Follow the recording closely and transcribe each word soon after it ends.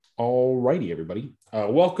All righty, everybody.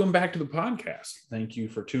 Welcome back to the podcast. Thank you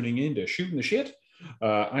for tuning in to Shooting the Shit.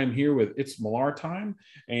 I'm here with It's Millar Time,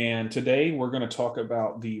 and today we're going to talk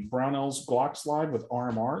about the Brownells Glock Slide with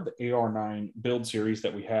RMR, the AR9 build series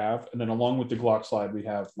that we have, and then along with the Glock Slide, we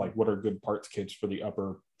have like what are good parts kits for the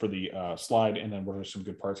slide, and then what are some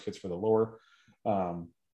good parts kits for the lower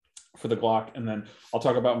for the Glock, and then I'll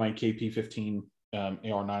talk about my KP15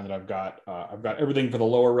 AR9 that I've got. I've got everything for the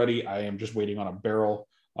lower ready. I am just waiting on a barrel.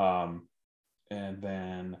 And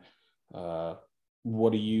then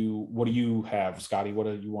what do you have, Scotty? What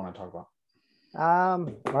do you want to talk about?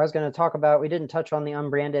 I was going to talk about, we didn't touch on the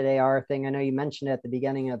unbranded AR thing. I know you mentioned it at the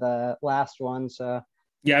beginning of the last one. So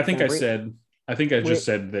yeah, I think I just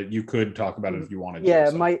said that you could talk about it if you wanted to.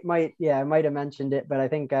 So. I might have mentioned it, but I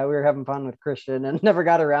think we were having fun with Christian and never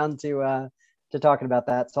got around to talking about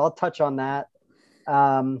that. So I'll touch on that.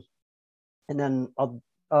 And then I'll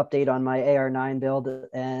update on my AR9 build,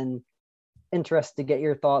 and interested to get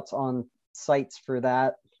your thoughts on sights for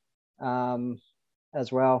that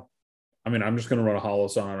as well. I mean, I'm just going to run a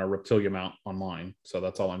Holosun on a Reptilia mount on mine, so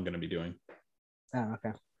that's all I'm going to be doing. Oh,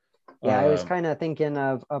 okay. Yeah, I was kind of thinking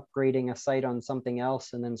of upgrading a sight on something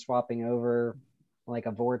else and then swapping over like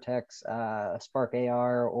a Vortex, Spark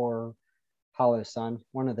AR, or Holosun,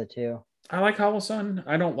 one of the two. I like Holosun.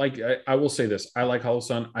 I will say this. I like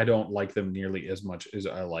Holosun. I don't like them nearly as much as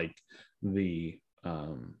I like the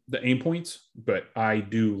aim points, but I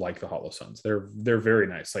do like the Holosuns. They're very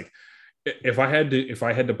nice. Like if I had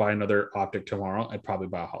to buy another optic tomorrow, I'd probably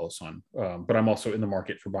buy a Holosun. But I'm also in the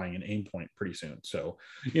market for buying an aim point pretty soon. So,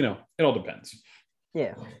 it all depends.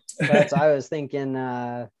 Yeah. But I was thinking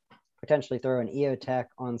potentially throw an EOTech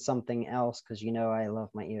on something else, because I love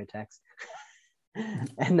my EOTechs.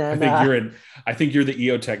 And then I think you're the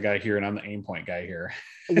EOTech guy here, and I'm the aim point guy here.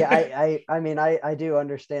 Yeah, I mean I do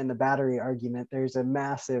understand the battery argument. There's a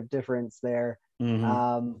massive difference there.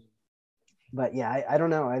 Mm-hmm. But yeah, I don't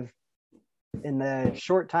know. I've, in the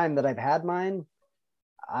short time that I've had mine,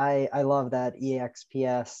 I love that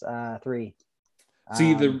EXPS 3.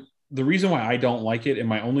 See, the reason why I don't like it, and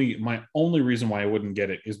my only reason why I wouldn't get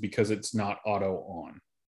it, is because it's not auto on.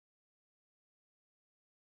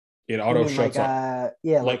 It auto shuts off.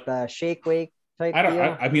 Like the shake wake type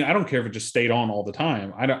deal. I mean, I don't care if it just stayed on all the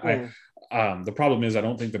time. The problem is I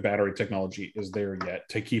don't think the battery technology is there yet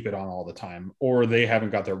to keep it on all the time, or they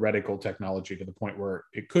haven't got their reticle technology to the point where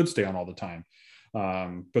it could stay on all the time.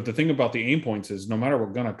 But the thing about the aim points is no matter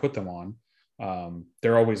what gun I put them on,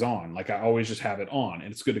 they're always on. Like I always just have it on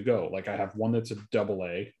and it's good to go. Like I have one that's a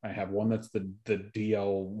AA. I have one that's the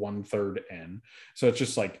DL 1/3 N. So it's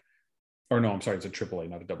just like, or no, I'm sorry, it's a AAA,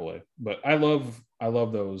 not a AA. But I love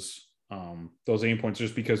those aim points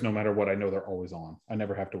just because no matter what, I know they're always on. I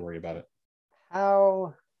never have to worry about it.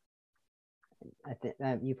 How, I think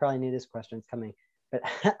you probably knew this question's coming, but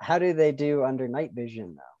how do they do under night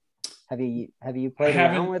vision though? Have you played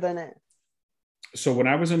around with it? So when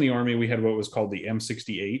I was in the Army, we had what was called the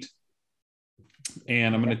M68,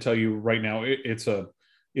 and I'm going to tell you right now, it's a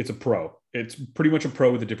pro. It's pretty much a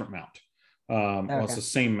pro with a different mount. Well, it's the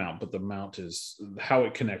same mount, but the mount is how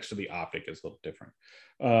it connects to the optic is a little different.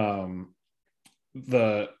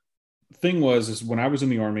 The thing is when I was in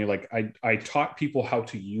the Army, like I taught people how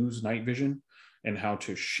to use night vision and how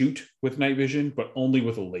to shoot with night vision, but only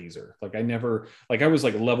with a laser. Like I was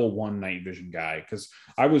like level 1 night vision guy. Cause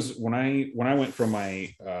I was, when I went from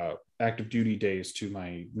my active duty days to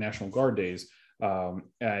my National Guard days,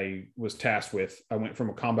 I was tasked with, I went from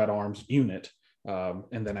a combat arms unit.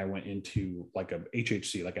 And then I went into like a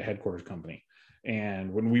HHC, like a headquarters company.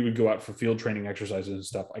 And when we would go out for field training exercises and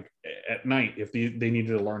stuff, like at night, if they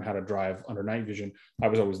needed to learn how to drive under night vision, I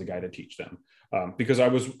was always the guy to teach them. Because I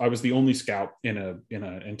was the only scout in an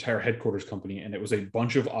entire headquarters company, and it was a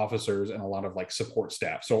bunch of officers and a lot of like support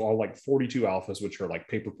staff. So all like 42 alphas, which are like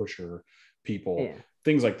paper pusher people,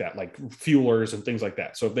 things like that, like fuelers and things like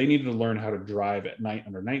that. So if they needed to learn how to drive at night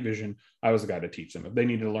under night vision, I was the guy to teach them. If they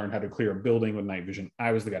needed to learn how to clear a building with night vision,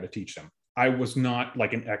 I was the guy to teach them. I was not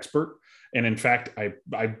like an expert. And in fact,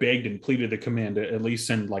 I begged and pleaded the command to at least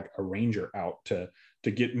send like a ranger out to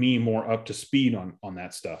get me more up to speed on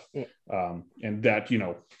that stuff. And that,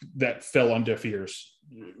 that fell on deaf ears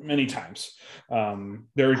many times.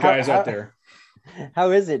 There are guys out there. How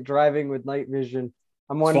is it driving with night vision?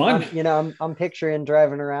 I'm picturing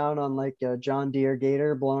driving around on like a John Deere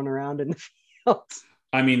Gator blowing around in the fields.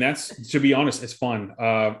 I mean, to be honest, it's fun.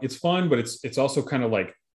 It's fun, but it's also kind of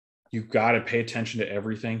like, you've got to pay attention to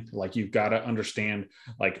everything. Like you've got to understand,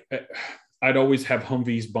 like I'd always have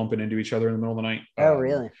Humvees bumping into each other in the middle of the night. Oh,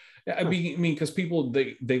 really? I mean, because people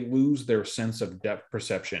they lose their sense of depth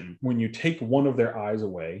perception when you take one of their eyes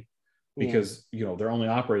away, Yeah. because they're only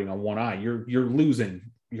operating on one eye. You're losing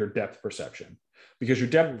your depth perception, because your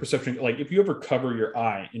depth Hmm. perception, like if you ever cover your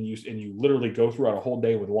eye and you literally go throughout a whole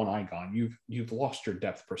day with one eye gone, you've lost your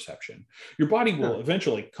depth perception. Your body Huh. will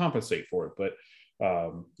eventually compensate for it, but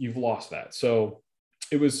you've lost that. So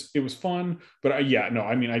it was fun, but yeah, no,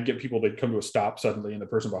 I mean, I'd get people that come to a stop suddenly, and the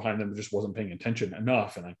person behind them just wasn't paying attention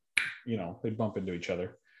enough, and they'd bump into each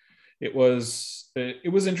other. It was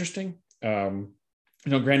interesting.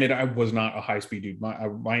 Granted, I was not a high speed dude.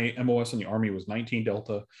 My MOS in the Army was 19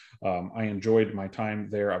 Delta. I enjoyed my time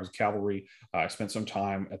there. I was cavalry. I spent some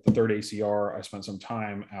time at the 3rd ACR. I spent some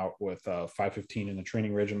time out with 515 in the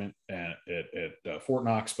training regiment at Fort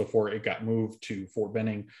Knox before it got moved to Fort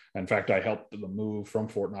Benning. In fact, I helped the move from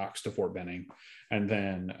Fort Knox to Fort Benning. And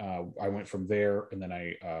then I went from there, and then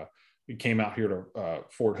I came out here to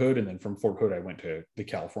Fort Hood. And then from Fort Hood, I went to the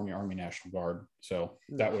California Army National Guard. So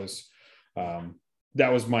that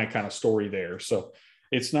was my kind of story there. So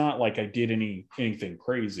it's not like I did anything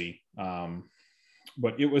crazy,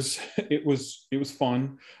 but it was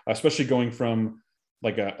fun, especially going from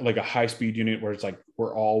like a high speed unit where it's like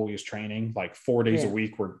we're always training, like 4 days a Yeah.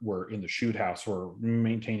 week. We're in the shoot house, we're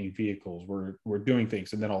maintaining vehicles, we're doing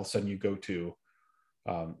things, and then all of a sudden you go to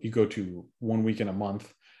 1 week in a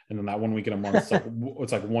month, and then that 1 week in a month,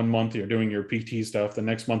 it's like 1 month you're doing your PT stuff, the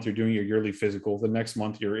next month you're doing your yearly physical, the next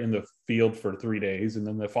month you're in the field for 3 days, and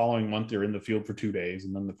then the following month you're in the field for 2 days,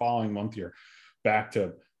 and then the following month you're back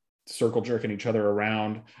to circle jerking each other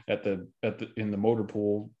around in the motor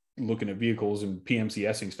pool, looking at vehicles and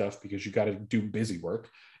PMCSing stuff, because you got to do busy work,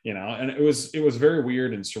 and it was very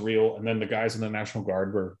weird and surreal. And then the guys in the National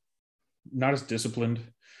Guard were not as disciplined.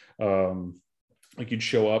 Like you'd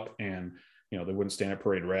show up, and they wouldn't stand at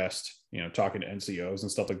parade rest, talking to NCOs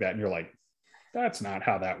and stuff like that, and you're like, that's not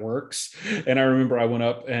how that works. And I remember I went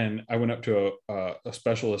up to a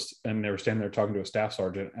specialist, and they were standing there talking to a staff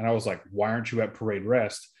sergeant, and I was like, why aren't you at parade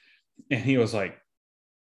rest? And he was like,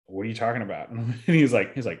 what are you talking about? And he's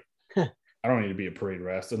like I don't need to be at parade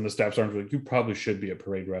rest. And the staff sergeant was like, you probably should be at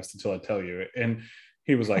parade rest until I tell you. And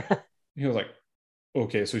he was like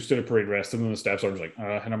okay. So he stood at parade rest, and then the staff sergeant was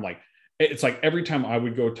like, and I'm like, it's like every time I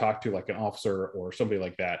would go talk to like an officer or somebody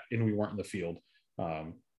like that, and we weren't in the field,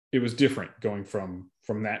 it was different going from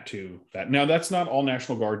that to that. Now that's not all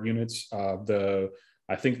National Guard units.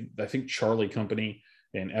 I think Charlie Company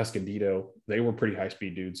and Escondido, they were pretty high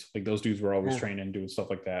speed dudes. Like those dudes were always Yeah. training, doing stuff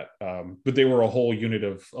like that. But they were a whole unit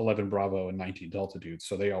of 11 Bravo and 19 Delta dudes,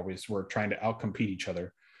 so they always were trying to outcompete each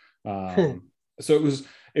other. So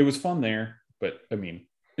it was fun there, but I mean,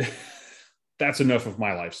 that's enough of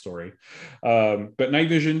my life story. But night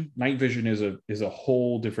vision is a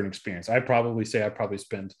whole different experience. I probably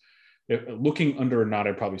spent, looking under a knot,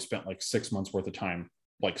 I probably spent like 6 months worth of time,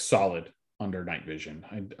 like solid under night vision.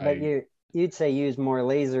 But you'd say use more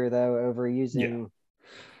laser though over Yeah, using.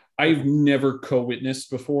 I've Okay. never co-witnessed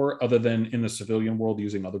before, other than in the civilian world,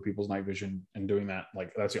 using other people's night vision and doing that.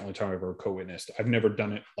 Like that's the only time I've ever co-witnessed. I've never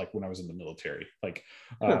done it like when I was in the military. Like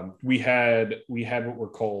Huh. we had what were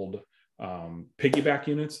called piggyback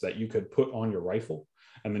units that you could put on your rifle,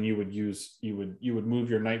 and then you would move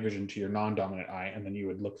your night vision to your non-dominant eye, and then you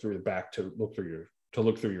would look through the back to look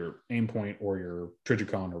through your aim point or your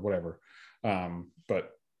Trijicon or whatever.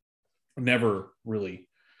 But never really,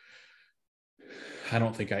 I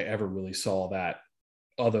don't think I ever really saw that,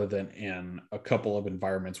 other than in a couple of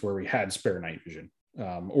environments where we had spare night vision,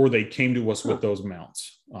 or they came to us Huh. with those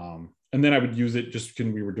mounts. And then I would use it just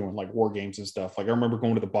when we were doing like war games and stuff. Like I remember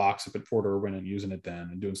going to the box up at Fort Irwin and using it then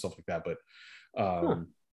and doing stuff like that. But Huh.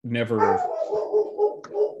 never,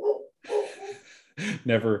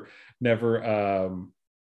 never, never,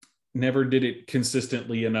 never did it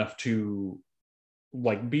consistently enough to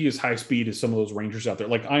like be as high speed as some of those rangers out there.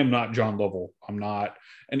 Like I am not John Lovell. I'm not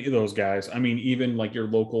any of those guys. I mean, even like your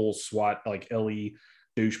local SWAT, like Ellie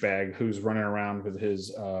douchebag who's running around with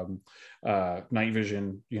his night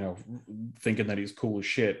vision, thinking that he's cool as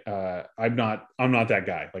shit. I'm not that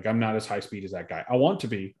guy. Like I'm not as high speed as that guy. I want to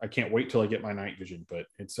be. I can't wait till I get my night vision, but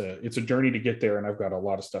it's a journey to get there. And I've got a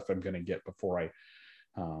lot of stuff I'm going to get before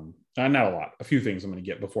not a lot, a few things I'm going to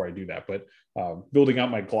get before I do that, but building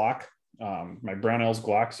out my Glock, my Brownells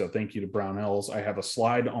Glock. So thank you to Brownells. I have a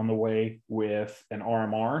slide on the way with an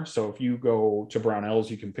RMR. So if you go to Brownells,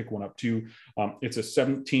 you can pick one up too. It's a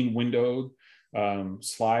 17 window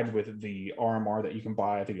slide with the RMR that you can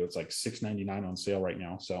buy. I think it's like $6.99 on sale right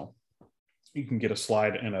now. So you can get a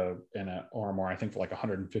slide and a RMR, I think for like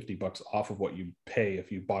 $150 off of what you pay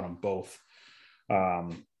if you bought them both.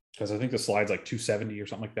 because I think the slide's like 270 or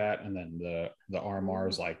something like that, and then the RMR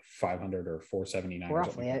is like 500 or 479 or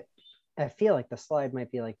something Roughly. like I feel like the slide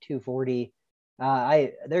might be like 240.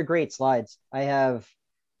 They're great slides. I've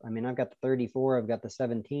got the 34, I've got the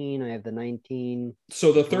 17, I have the 19, that.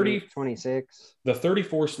 So the 20, 30, 26. the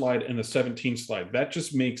 34 slide and the 17 slide, that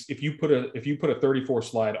just makes, if you put a 34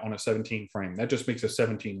 slide on a 17 frame, that just makes a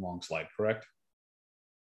 17 long slide, correct?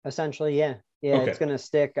 Essentially, yeah. Yeah, Okay. it's gonna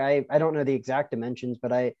stick. I don't know the exact dimensions,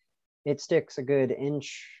 but it sticks a good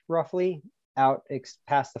inch roughly out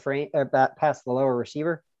past the frame or past the lower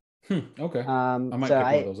receiver. Okay. I might So pick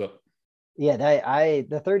one of those up. yeah,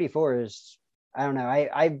 the 34 is, I don't know.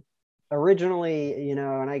 I originally,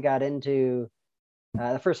 when I got into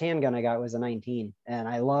the first handgun I got was a 19, and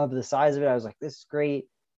I love the size of it. I was like, this is great.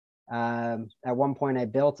 At one point, I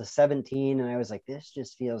built a 17, and I was like, this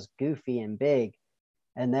just feels goofy and big.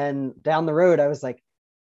 And then down the road, I was like,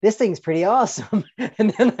 this thing's pretty awesome. And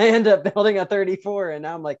then I end up building a 34, and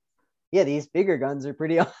now I'm like, yeah, these bigger guns are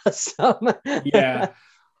pretty awesome. Yeah.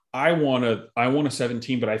 I want a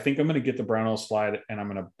 17, but I think I'm going to get the Brownell slide and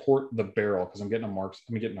I'm going to port the barrel because I'm getting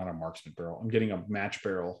not a marksman barrel. I'm getting a match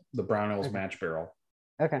barrel, the Brownell's Okay. match barrel.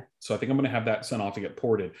 Okay. So I think I'm going to have that sent off to get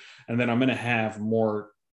ported. And then I'm going to have more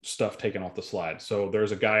stuff taken off the slide. So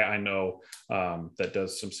there's a guy I know that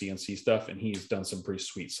does some CNC stuff, and he's done some pretty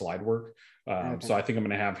sweet slide work. Okay. So I think I'm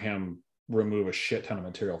going to have him remove a shit ton of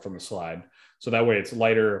material from the slide. So that way it's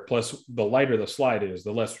lighter. Plus, the lighter the slide is,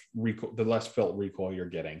 the less felt recoil you're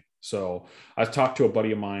getting. So I talked to a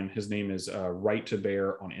buddy of mine. His name is Right to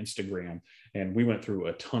Bear on Instagram, and we went through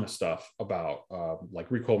a ton of stuff about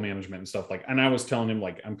like recoil management and stuff. Like, and I was telling him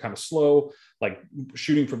like I'm kind of slow. Like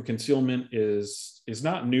shooting from concealment is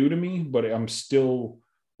not new to me, but I'm still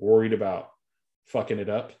worried about fucking it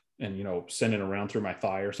up and sending around through my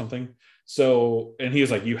thigh or something. So, and he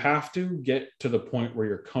was like, you have to get to the point where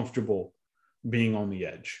you're comfortable being on the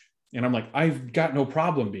edge. And I'm like, I've got no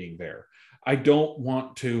problem being there. I don't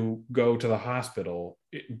want to go to the hospital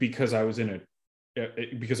because I was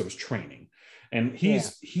because I was training. And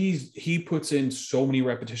he puts in so many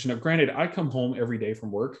repetitions. Now, granted, I come home every day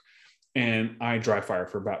from work and I dry fire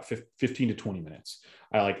for about 15 to 20 minutes.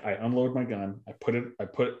 I unload my gun. I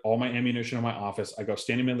put all my ammunition in my office. I go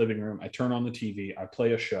stand in my living room. I turn on the TV. I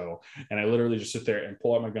play a show, and I literally just sit there and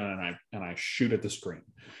pull out my gun and I shoot at the screen.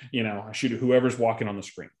 I shoot at whoever's walking on the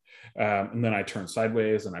screen. And then I turn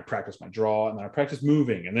sideways and I practice my draw, and then I practice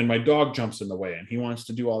moving. And then my dog jumps in the way and he wants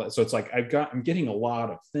to do all that. So it's like I'm getting a lot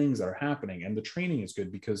of things that are happening, and the training is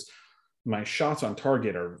good because my shots on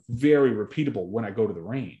target are very repeatable when I go to the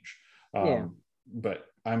range. But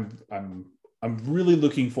I'm really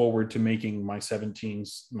looking forward to making my 17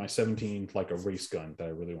 like a race gun that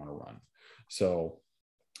I really want to run. So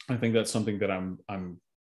I think that's something that I'm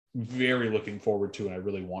very looking forward to and I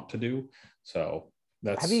really want to do. So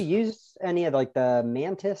that's. Have you used any of like the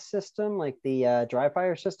Mantis system, like the dry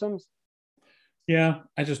fire systems? Yeah,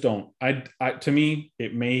 I just don't. To me,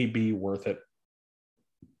 it may be worth it,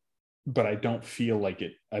 but I don't feel like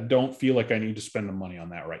it. I don't feel like I need to spend the money on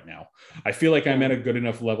that right now. I feel like I'm at a good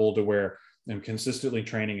enough level to where I'm consistently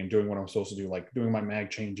training and doing what I'm supposed to do, like doing my mag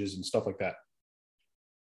changes and stuff like that.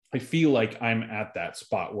 I feel like I'm at that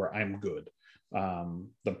spot where I'm good.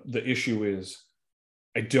 The issue is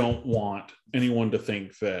I don't want anyone to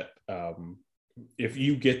think that if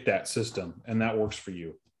you get that system and that works for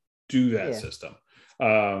you, do that system.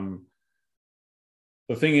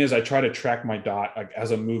 The thing is, I try to track my dot like,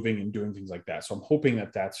 as I'm moving and doing things like that. So I'm hoping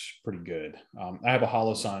that that's pretty good. I have a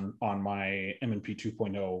Holosun on my M&P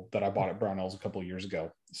 2.0 that I bought at Brownells a couple of years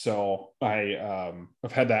ago. So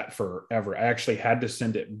I've had that forever. I actually had to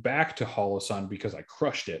send it back to Holosun because I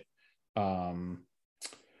crushed it. I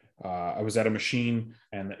was at a machine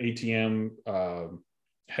and the ATM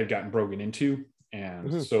had gotten broken into.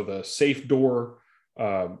 And so the safe door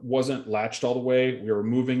wasn't latched all the way. We were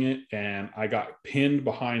moving it and I got pinned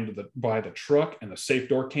by the truck and the safe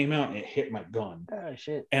door came out and it hit my gun. Oh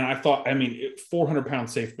shit. And I thought, 400-pound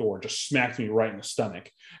safe door just smacked me right in the stomach.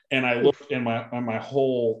 And I looked and my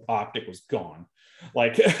whole optic was gone.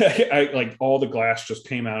 Like like all the glass just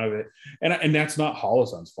came out of it. And that's not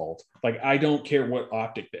Holosun's fault. Like, I don't care what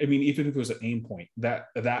optic, even if it was an aim point, that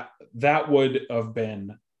would have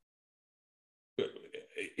been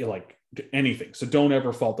like anything. So don't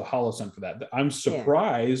ever fault the Holosun for that. I'm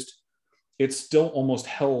surprised it still almost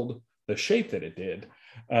held the shape that it did.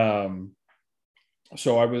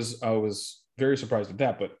 So I was very surprised at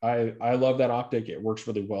that, but I love that optic. It works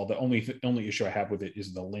really well. The only issue I have with it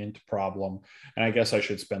is the lint problem, and I guess I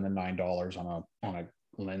should spend the $9 on a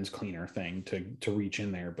lens cleaner thing to reach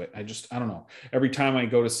in there. But I don't know. Every time I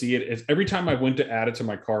go to see it, every time I went to add it to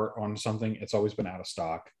my cart on something, it's always been out of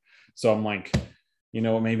stock. So I'm like,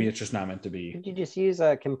 maybe it's just not meant to be. Did you just use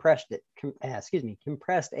a compressed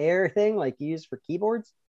air thing like you use for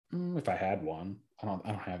keyboards? If I had one. I don't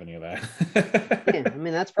have any of that. Yeah, I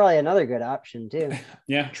mean, that's probably another good option too.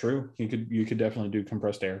 Yeah, true. You could definitely do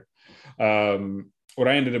compressed air. What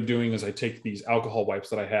I ended up doing is I take these alcohol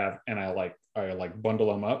wipes that I have and I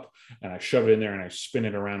bundle them up and I shove it in there and I spin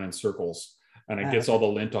it around in circles and it gets all the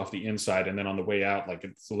lint off the inside. And then on the way out, like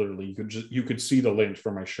it's literally, you could see the lint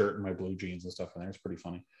from my shirt and my blue jeans and stuff in there. It's pretty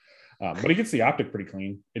funny. But it gets the optic pretty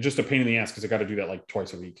clean. It's just a pain in the ass because I got to do that like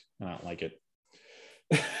twice a week and I don't like it.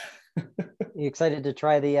 You excited to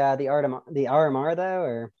try the RMR though,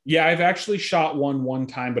 or? Yeah, I've actually shot one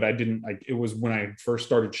time, but I didn't. It was when I first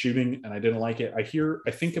started shooting, and I didn't like it. I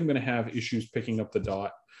think I'm going to have issues picking up the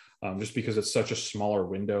dot, just because it's such a smaller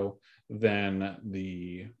window than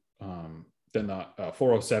the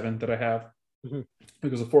 407 that I have. Mm-hmm.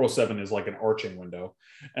 Because the 407 is like an arching window,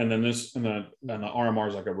 and then the RMR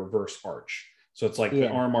is like a reverse arch. So it's like the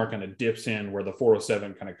RMR kind of dips in where the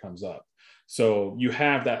 407 kind of comes up. So you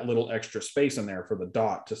have that little extra space in there for the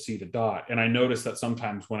dot to see the dot. And I notice that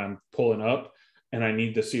sometimes when I'm pulling up and I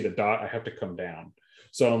need to see the dot, I have to come down.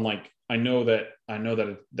 So I'm like, I know that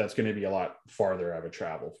that's going to be a lot farther of a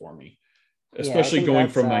travel for me, especially going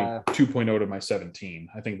from my 2.0 to my 17.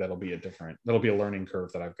 I think that'll be a learning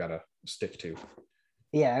curve that I've got to stick to.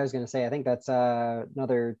 Yeah, I was going to say, I think that's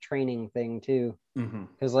another training thing too.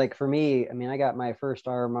 Because like for me, I mean, I got my first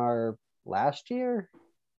RMR last year.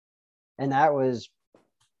 And that was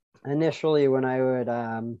initially when I would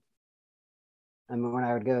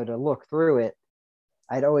go to look through it,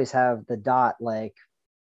 I'd always have the dot like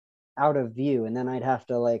out of view, and then I'd have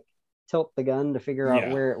to like tilt the gun to figure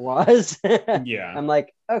out where it was. Yeah. I'm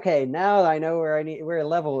like, okay, now I know where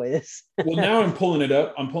level is. Well, now I'm pulling it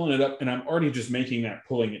up, and I'm already just making that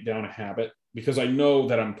pulling it down a habit because I know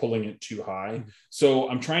that I'm pulling it too high. So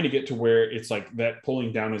I'm trying to get to where it's like that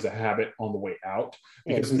pulling down is a habit on the way out,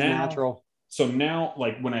 because now natural. So now,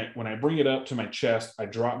 like when I bring it up to my chest, I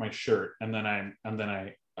drop my shirt and then I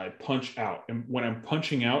punch out. And when I'm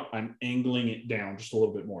punching out, I'm angling it down just a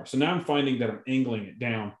little bit more. So now I'm finding that I'm angling it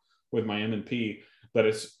down with my M&P, that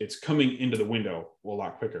it's coming into the window a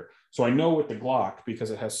lot quicker. So I know with the Glock,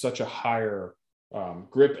 because it has such a higher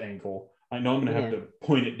grip angle, I know I'm going to have to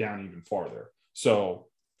point it down even farther. So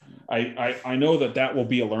I know that will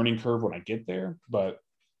be a learning curve when I get there, but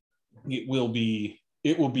it will be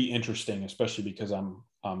interesting, especially because I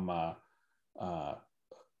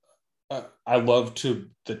love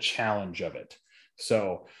the challenge of it.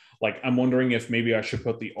 So like, I'm wondering if maybe I should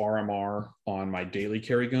put the RMR on my daily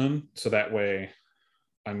carry gun, so that way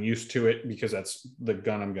I'm used to it, because that's the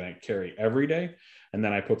gun I'm going to carry every day. And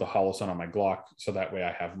then I put the Holosun on my Glock, so that way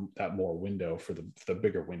I have that more window for the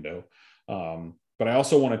bigger window. But I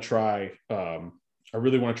also want to try, I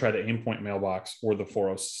really want to try the Aimpoint mailbox, or the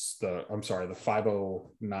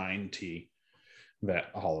 509T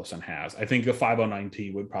that Holosun has. I think the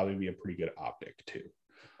 509T would probably be a pretty good optic too.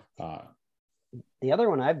 The other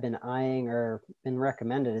one I've been eyeing or been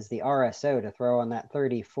recommended is the RSO to throw on that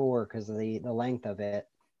 34 because of the length of it.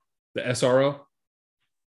 The SRO?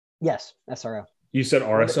 Yes, SRO. You said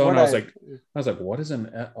RSO, and I was like, what is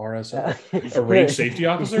an RSO? A range safety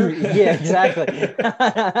officer? Yeah, exactly.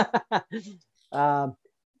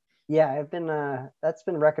 Yeah, I've been that's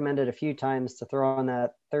been recommended a few times to throw on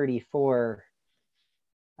that 34.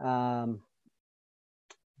 But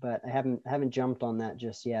I haven't jumped on that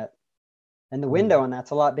just yet. And the window on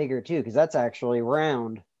that's a lot bigger too, because that's actually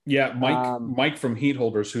round. Yeah, Mike from Heat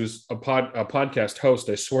Holders, who's a podcast host.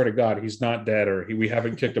 I swear to God, he's not dead, or we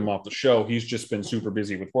haven't kicked him off the show. He's just been super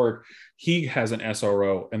busy with work. He has an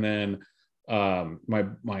SRO, and then my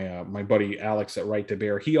buddy Alex at Right to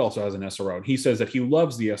Bear, he also has an SRO, and he says that he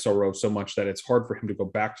loves the SRO so much that it's hard for him to go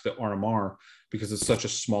back to the RMR because it's such a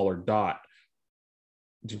smaller dot.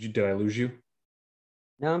 Did I lose you?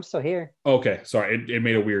 No, I'm still here. Okay, sorry. It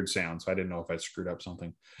made a weird sound, so I didn't know if I screwed up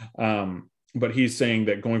something. But he's saying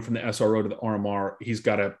that going from the SRO to the RMR, he's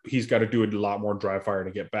got to do a lot more dry fire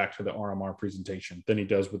to get back to the RMR presentation than he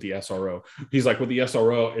does with the SRO. He's like, with the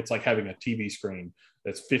SRO, it's like having a TV screen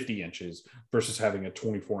that's 50 inches versus having a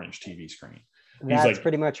 24-inch TV screen. That's like,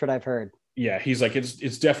 pretty much what I've heard. Yeah, he's like,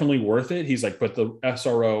 it's definitely worth it. He's like, but the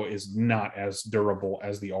SRO is not as durable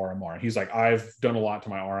as the RMR. He's like, I've done a lot to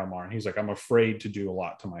my RMR, and he's like, I'm afraid to do a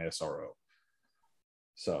lot to my SRO.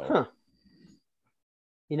 So,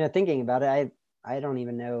 Thinking about it, I don't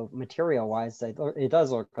even know material wise. It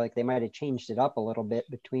does look like they might have changed it up a little bit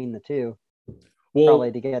between the two, probably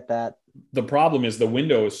Well, to get that. the problem is the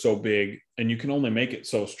window is so big and you can only make it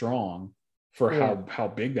so strong for Yeah, how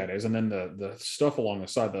big that is. And then the stuff along the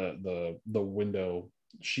side, the window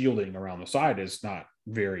shielding around the side is not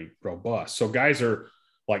very robust. So guys are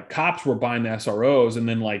like, cops were buying the SROs and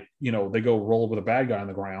then like, they go roll with a bad guy on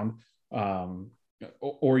the ground.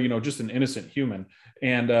 Or just an innocent human.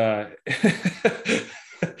 And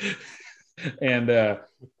and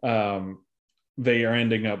they are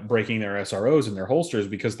ending up breaking their SROs in their holsters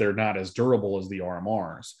because they're not as durable as the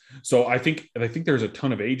RMRs. So I think there's a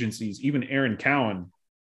ton of agencies, even Aaron Cowan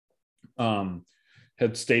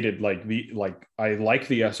had stated like I like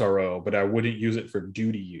the SRO, but I wouldn't use it for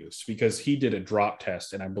duty use, because he did a drop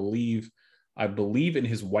test, and I believe in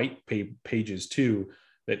his white pages too,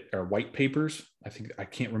 that are white papers. I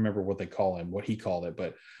can't remember what he called it,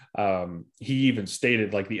 but he even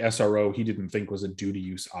stated like the SRO he didn't think was a duty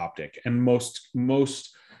use optic. And most,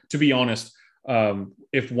 to be honest,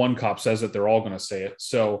 if one cop says it, they're all going to say it.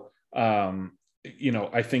 So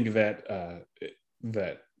I think that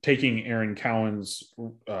taking Aaron Cowan's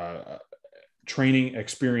training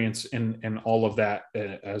experience and all of that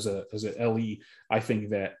as a LE, I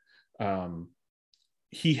think that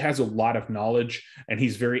he has a lot of knowledge and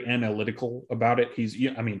he's very analytical about it.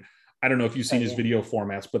 I don't know if you've seen his video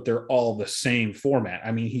formats, but they're all the same format.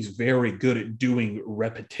 I mean, he's very good at doing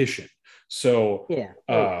repetition. So yeah,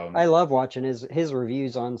 I love watching his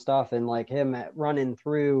reviews on stuff, and like him running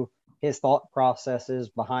through his thought processes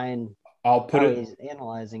behind he's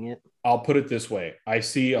analyzing it. I'll put it this way. I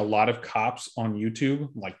see a lot of cops on YouTube,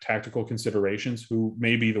 like Tactical Considerations, who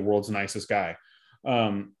may be the world's nicest guy.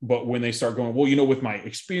 But when they start going, well, with my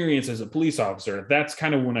experience as a police officer, that's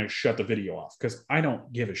kind of when I shut the video off, because I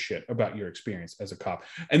don't give a shit about your experience as a cop.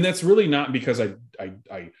 And that's really not because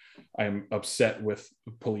I'm upset with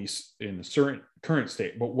police in the current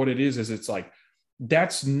state, but what it is it's like,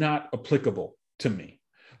 that's not applicable to me.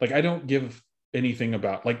 Like, I don't give anything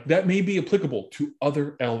about, like, that may be applicable to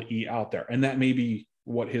other LE out there, and that may be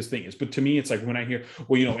what his thing is. But to me, it's like, when I hear,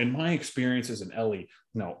 well, in my experience as an LE,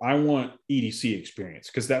 no, I want EDC experience,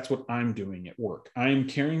 because that's what I'm doing at work. I'm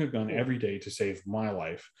carrying a gun every day to save my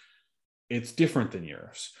life. It's different than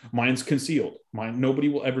yours. Mine's concealed. Nobody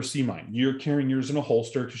will ever see mine. You're carrying yours in a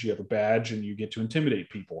holster because you have a badge and you get to intimidate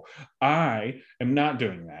people. I am not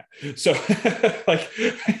doing that. So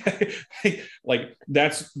like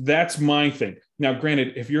that's my thing. Now,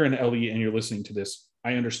 granted, if you're an LE and you're listening to this,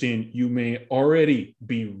 I understand you may already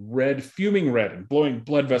be fuming red and blowing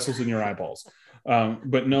blood vessels in your eyeballs.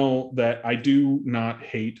 But know that I do not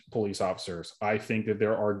hate police officers. I think that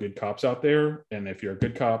there are good cops out there. And if you're a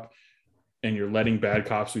good cop and you're letting bad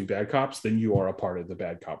cops be bad cops, then you are a part of the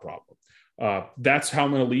bad cop problem. That's how I'm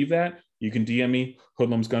going to leave that. You can DM me,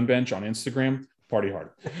 Hoodlums Gun Bench on Instagram. Party hard.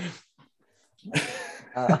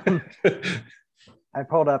 I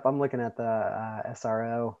pulled up, I'm looking at the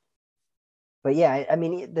SRO. But yeah, I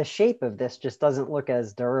mean, the shape of this just doesn't look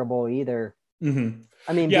as durable either. Mm-hmm.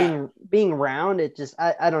 I mean, being round, it just,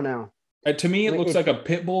 I don't know. To me, it looks like a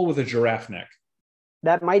pit bull with a giraffe neck.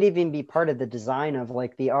 That might even be part of the design of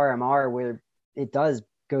like the RMR, where it does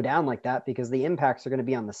go down like that, because the impacts are going to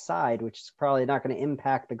be on the side, which is probably not going to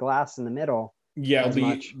impact the glass in the middle. Yeah,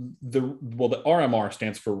 the RMR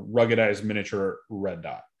stands for ruggedized miniature red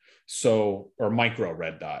dot. So, or micro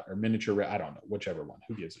red dot, or miniature red, I don't know, whichever one.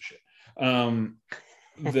 Who gives a shit?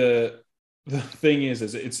 The thing is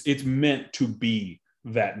it's meant to be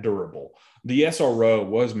that durable. The SRO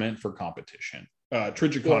was meant for competition.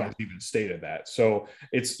 Trijicon has even stated that. So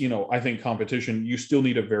it's, I think competition, you still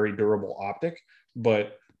need a very durable optic,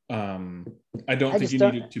 but I don't think you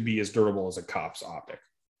need it to be as durable as a cop's optic.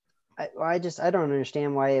 I don't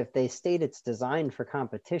understand why, if they state it's designed for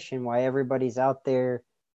competition, why everybody's out there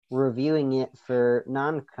reviewing it for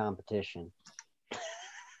non-competition.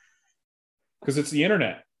 Because it's the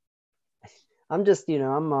internet. I'm just,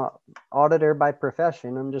 I'm an auditor by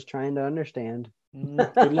profession. I'm just trying to understand.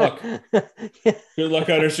 Good luck. Good luck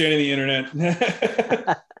understanding the internet.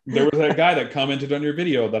 There was that guy that commented on your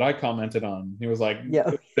video that I commented on. He was like,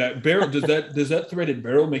 that barrel, does that threaded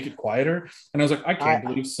barrel make it quieter? And I was like, I can't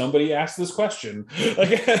believe somebody asked this question.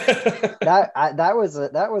 that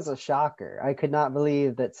was a shocker. I could not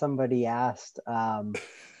believe that somebody asked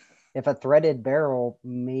if a threaded barrel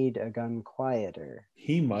made a gun quieter.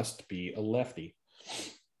 He must be a lefty.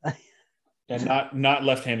 And not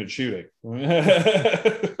left-handed shooting.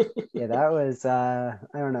 Yeah, that was I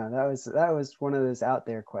don't know. That was one of those out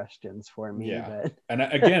there questions for me. Yeah. But And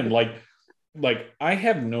again, like, like I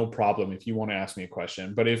have no problem if you want to ask me a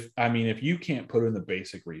question, but if you can't put in the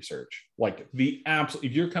basic research, like the absolute,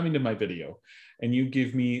 if you're coming to my video and you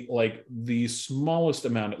give me like the smallest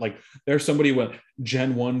amount, like there's somebody went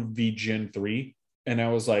Gen 1 v Gen 3, and I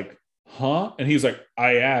was like, huh? And he's like,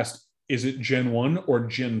 I asked, is it Gen 1 or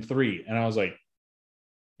Gen 3? And I was like,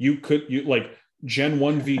 you like Gen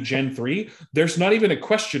 1 v Gen 3? There's not even a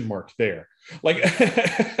question mark there. Like,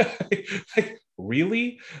 like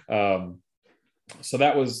really? So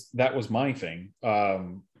that was my thing. I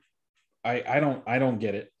don't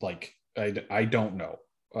get it. Like I don't know.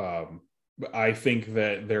 I think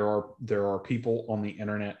that there are people on the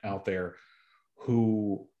internet out there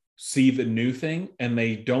who see the new thing and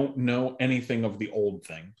they don't know anything of the old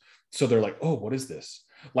thing. So they're like, oh, what is this?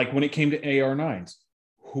 Like when it came to AR9s,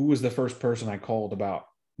 who was the first person I called about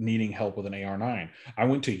needing help with an AR9? I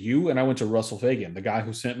went to you and I went to Russell Fagan, the guy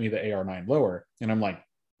who sent me the AR9 lower. And I'm like,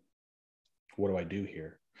 what do I do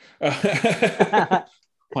here?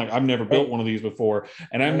 Like I've never built one of these before,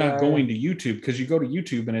 and I'm not going to YouTube, because you go to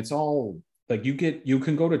YouTube and it's all like you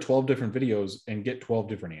can go to 12 different videos and get 12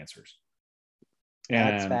 different answers.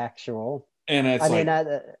 That's factual. And it's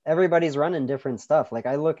everybody's running different stuff. Like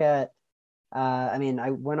I look at,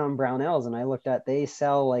 I went on Brownells and I looked at, they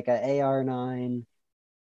sell like a AR9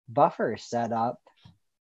 buffer setup.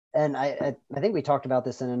 And I think we talked about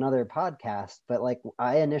this in another podcast, but like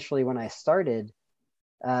I initially, when I started,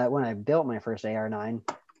 when I built my first AR9,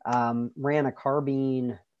 ran a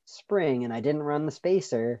carbine spring and I didn't run the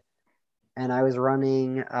spacer, and I was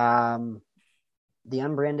running the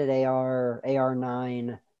unbranded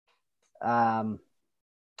AR9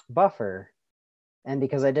 buffer, and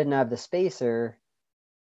because I didn't have the spacer,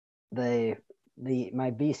 my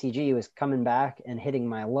BCG was coming back and hitting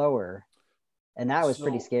my lower. And that was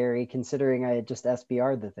pretty scary considering I had just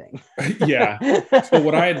SBR'd the thing. Yeah. So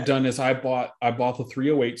what I had done is I bought the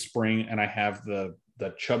 308 spring, and I have the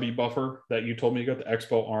chubby buffer that you told me to get, the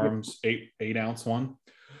Expo Arms 8 ounce one.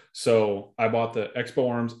 So I bought the Expo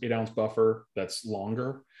Arms 8 ounce buffer that's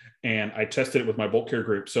longer, and I tested it with my bolt carrier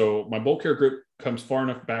group. So my bolt carrier group comes far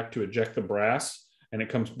enough back to eject the brass, and it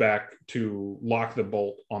comes back to lock the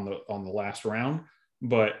bolt on the last round.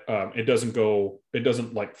 But it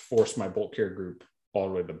doesn't like force my bolt carrier group all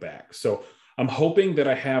the way to the back. So I'm hoping that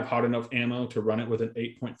I have hot enough ammo to run it with an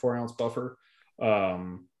 8.4 ounce buffer,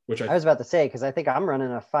 which I was about to say, because I think I'm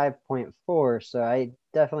running a 5.4, so I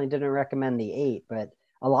definitely didn't recommend the 8, but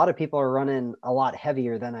a lot of people are running a lot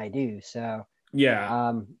heavier than I do. So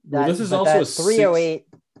yeah, this is also that 308.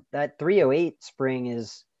 That 308 spring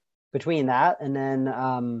is between that and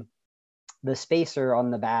then the spacer on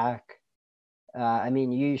the back.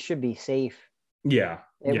 You should be safe. Yeah.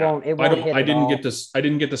 It won't hit I didn't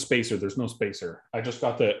get the spacer. There's no spacer. I just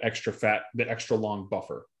got the extra long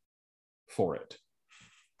buffer for it.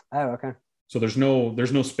 Oh, okay. So there's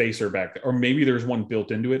no spacer back there. Or maybe there's one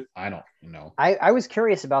built into it. I don't know. I was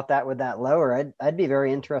curious about that with that lower. I'd be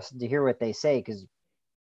very interested to hear what they say, because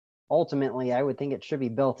ultimately I would think it should be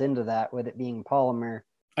built into that, with it being polymer.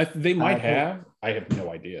 They might have. I have no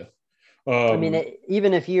idea.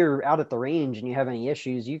 Even if you're out at the range and you have any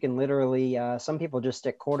issues, you can literally, some people just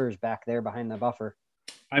stick quarters back there behind the buffer.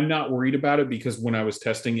 I'm not worried about it, because when I was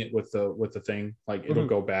testing it with the thing, like it'll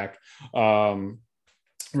go back.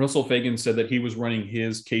 Russell Fagan said that he was running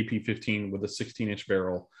his KP15 with a 16-inch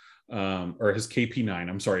barrel, or his KP9.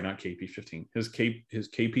 I'm sorry, not KP15. His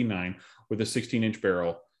KP9 with a 16-inch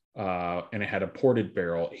barrel, and it had a ported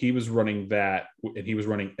barrel. He was running that, and he was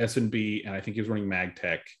running S&B, and I think he was running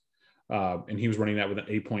Magtech. And he was running that with an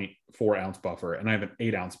 8.4 ounce buffer, and I have an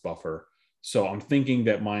 8 ounce buffer. So I'm thinking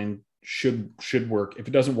that mine should work. If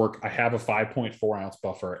it doesn't work, I have a 5.4 ounce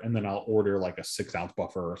buffer, and then I'll order like a 6 ounce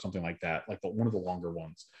buffer or something like that, like one of the longer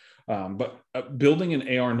ones. But building an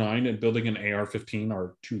AR9 and building an AR15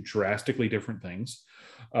 are two drastically different things.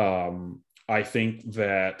 I think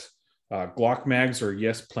that Glock mags are,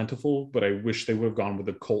 yes, plentiful, but I wish they would have gone with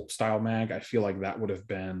a Colt style mag. I feel like that would have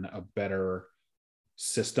been a better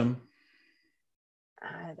system.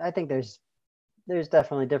 I think there's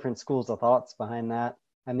definitely different schools of thoughts behind that.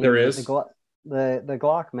 There is the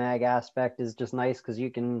Glock mag aspect is just nice because you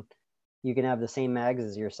can have the same mags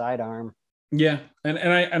as your sidearm. Yeah,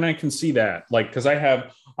 and I can see that, like, because I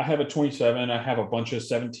have a 27, I have a bunch of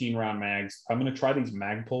 17 round mags. I'm gonna try these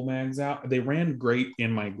Magpul mags out. They ran great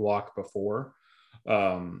in my Glock before,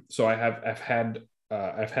 so I've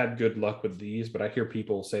had good luck with these, but I hear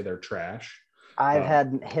people say they're trash. I've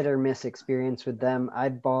had hit or miss experience with them. I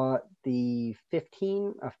bought the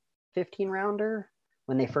 15 rounder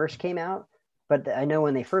when they first came out, but I know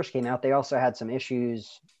when they first came out, they also had some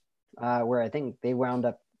issues where I think they wound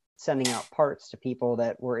up sending out parts to people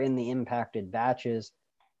that were in the impacted batches.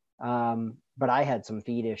 But I had some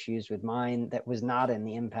feed issues with mine that was not in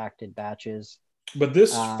the impacted batches. But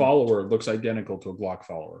this follower looks identical to a Glock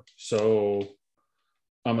follower. So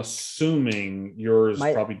I'm assuming yours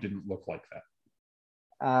probably didn't look like that.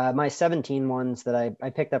 My 17 ones that I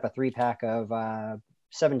picked up a 3-pack of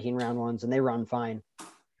 17 round ones, and they run fine.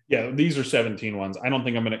 Yeah, these are 17 ones. I don't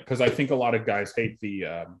think I'm going to, because I think a lot of guys hate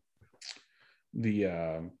the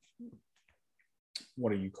what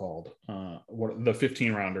are you called? The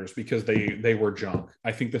 15 rounders, because they were junk.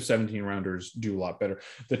 I think the 17 rounders do a lot better.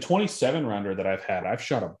 The 27 rounder that I've had, I've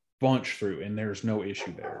shot a bunch through, and there's no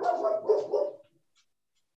issue there.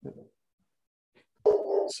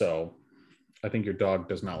 So I think your dog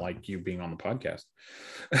does not like you being on the podcast.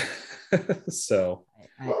 So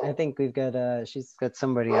I think we've got she's got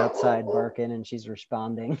somebody outside barking, and she's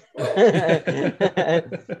responding.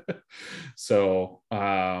 So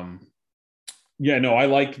yeah, no, I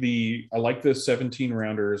like the 17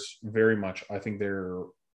 rounders very much. I think they're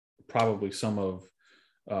probably some of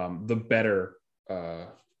the better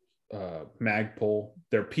Magpul.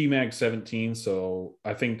 They're PMag 17, so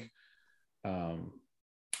I think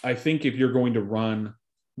if you're going to run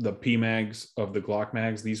the PMags of the Glock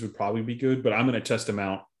mags, these would probably be good. But I'm going to test them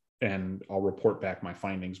out, and I'll report back my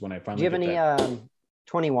findings when I finally. Do you have any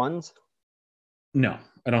 21s? No,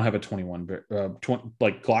 I don't have a 21.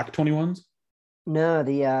 Like Glock 21s. No,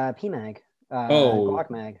 the PMag. Glock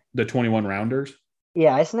mag. The 21 rounders.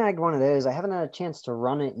 Yeah, I snagged one of those. I haven't had a chance to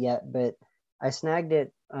run it yet, but I snagged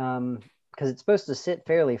it because it's supposed to sit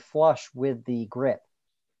fairly flush with the grip.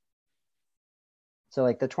 So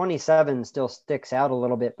like the 27 still sticks out a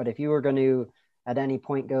little bit, but if you were going to at any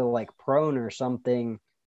point go like prone or something,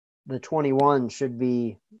 the 21 should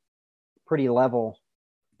be pretty level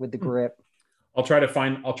with the grip. I'll try to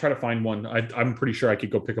find one. I'm pretty sure I could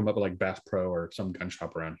go pick them up at like Bass Pro or some gun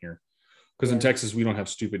shop around here. Because in Texas, we don't have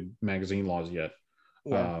stupid magazine laws yet.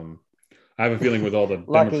 Yeah. I have a feeling with all the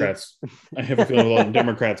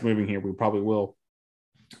Democrats, moving here, we probably will.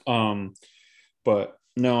 But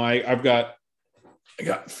no, I got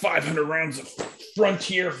 500 rounds of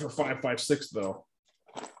Frontier for 5.56 though.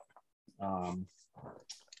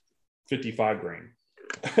 55 grain.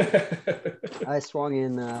 I swung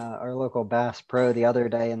in our local Bass Pro the other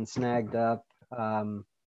day and snagged up the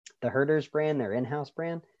Herders brand, their in-house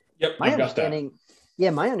brand. Yep, my understanding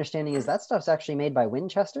is that stuff's actually made by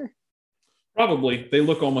Winchester. Probably. They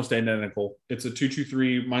look almost identical. It's a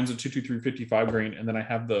 223. Mine's a 223 55 grain, and then I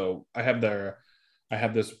have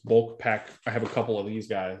this bulk pack. I have a couple of these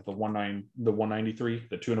guys, the 193,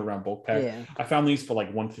 the 200 round bulk pack. Yeah. I found these for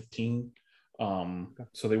like 115.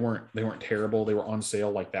 So they weren't terrible. They were on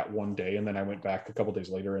sale like that one day, and then I went back a couple days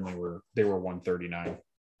later, and they were 139.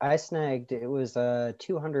 I snagged, it was a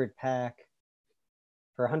 200 pack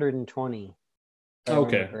for 120.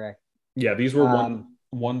 Okay, correct. Yeah, these were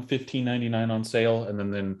 115.99 on sale, and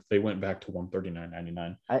then they went back to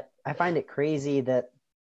 139.99. I find it crazy that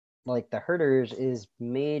like the Herders is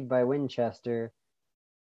made by Winchester,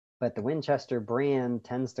 but the Winchester brand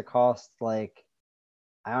tends to cost like,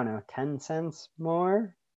 I don't know, 10 cents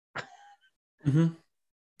more. Mm-hmm.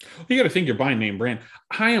 You got to think you're buying name brand.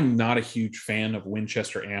 I am not a huge fan of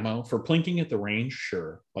Winchester ammo for plinking at the range.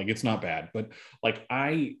 Sure, like it's not bad, but like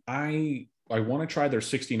I want to try their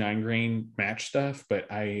 69 grain match stuff,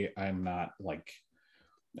 but I'm not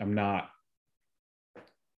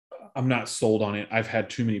sold on it. I've had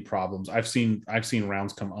too many problems. I've seen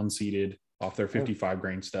rounds come unseated off their 55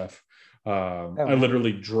 grain stuff. I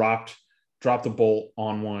literally dropped the bolt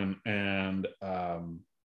on one and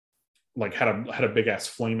like had a big ass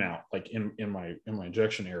flame out like in my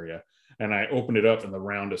injection area, and I opened it up and the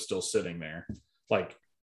round is still sitting there, like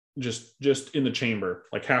just in the chamber,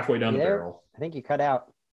 like halfway down the barrel. I think you cut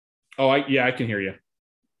out. Oh, I can hear you.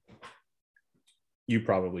 You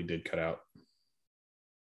probably did cut out.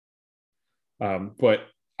 But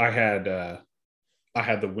I had the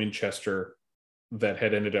Winchester that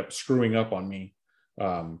had ended up screwing up on me.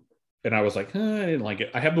 And I was like, I didn't like it.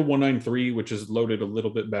 I have the 193, which is loaded a little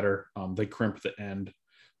bit better. They crimp the end,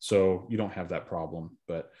 so you don't have that problem.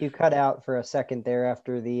 But you cut out for a second there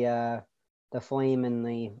after the flame in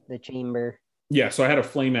the chamber. Yeah, so I had a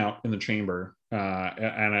flame out in the chamber,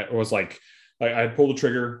 and I was like, I pulled the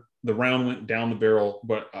trigger. The round went down the barrel,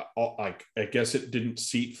 but I guess it didn't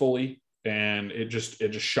seat fully, and it just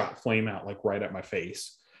shot flame out like right at my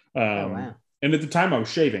face. Wow. And at the time I was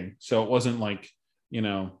shaving, so it wasn't like,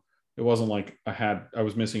 it wasn't like I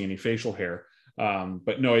was missing any facial hair.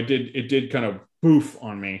 But no, it did kind of poof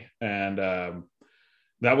on me. And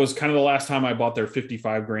That was kind of the last time I bought their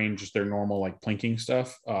 55 grain, just their normal like plinking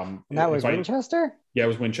stuff. And that was Winchester? Yeah, it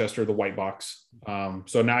was Winchester, the white box.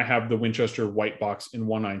 So now I have the Winchester white box in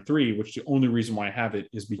 193, which the only reason why I have it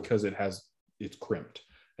is because it's crimped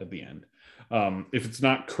at the end. If it's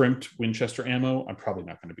not crimped Winchester ammo, I'm probably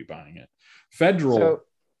not going to be buying it. Federal. So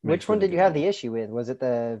which one did you have the issue with? Was it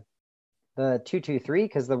the 223?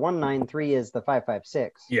 Because the 193 is the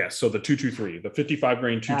 556. Yeah, so the 223, the 55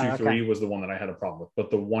 grain 223 was the one that I had a problem with, but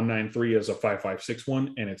the 193 is a 556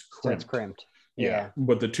 one, and it's crimped. So it's crimped. Yeah,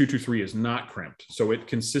 but the 223 is not crimped, so it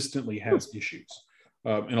consistently has issues.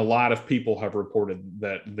 And a lot of people have reported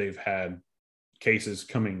that they've had cases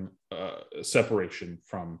coming separation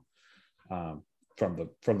from the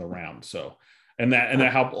round. So, and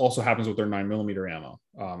that also happens with their 9mm ammo.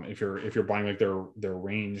 If you're buying like their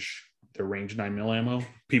range 9mm ammo,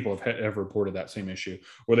 people have reported that same issue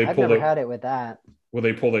where they I've never had it with that. Where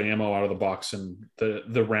they pull the ammo out of the box and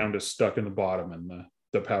the round is stuck in the bottom and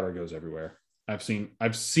the powder goes everywhere. I've seen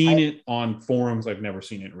it on forums. I've never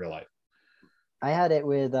seen it in real life. I had it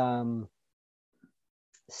with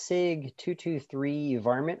SIG 223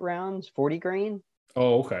 varmint rounds, 40 grain.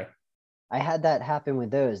 Oh, okay. I had that happen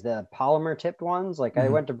with those, the polymer tipped ones. Like I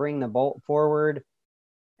went to bring the bolt forward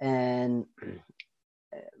and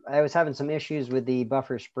I was having some issues with the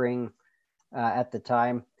buffer spring at the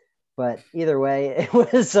time, but either way, it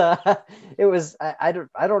was I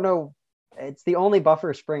don't know. It's the only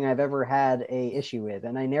buffer spring I've ever had a issue with.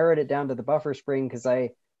 And I narrowed it down to the buffer spring because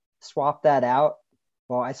I swapped that out.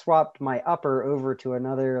 Well, I swapped my upper over to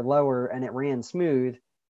another lower and it ran smooth.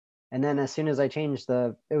 And then as soon as I changed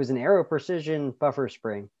it was an Aero Precision buffer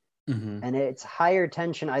spring and it's higher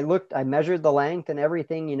tension. I measured the length and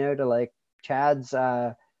everything, to like Chad's,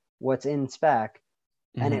 what's in spec,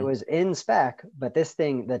 and it was in spec, but this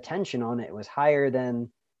thing, the tension on it was higher than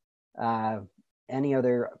any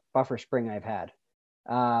other buffer spring I've had.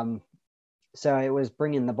 So it was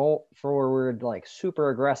bringing the bolt forward like super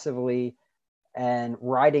aggressively and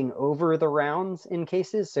riding over the rounds in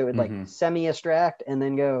cases. So it would like semi-extract and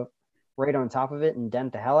then go right on top of it and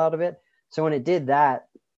dent the hell out of it. So when it did that,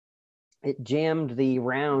 it jammed the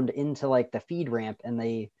round into like the feed ramp and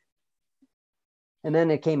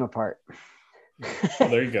then it came apart. Well,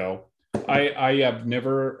 there you go. I have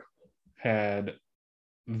never had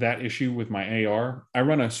that issue with my AR. I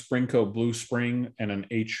run a Springco blue spring and an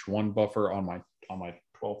H1 buffer on my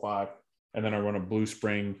 12.5, and then I run a blue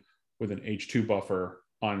spring with an H2 buffer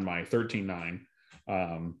on my 13.9.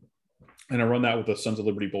 And I run that with the Sons of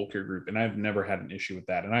Liberty bolt carrier group, and I've never had an issue with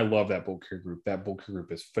that. And I love that bolt carrier group. That bolt carrier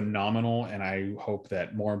group is phenomenal, and I hope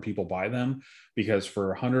that more people buy them because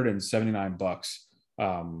for $179,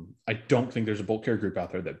 I don't think there's a bolt carrier group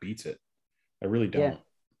out there that beats it. I really don't.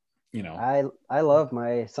 Yeah. I love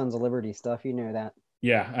my Sons of Liberty stuff. You know that.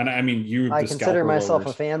 Yeah, and I mean, I consider myself a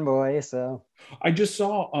fanboy, so I just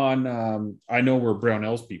saw on. I know we're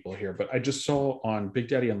Brownells people here, but I just saw on Big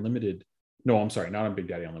Daddy Unlimited. No, I'm sorry, not on Big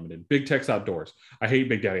Daddy Unlimited. Big Tex Outdoors. I hate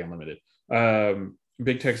Big Daddy Unlimited.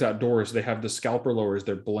 Big Tex Outdoors. They have the scalper lowers.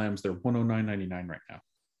 Their Blems. They're $109.99 right now.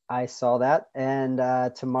 I saw that, and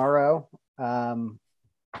tomorrow,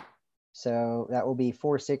 so that will be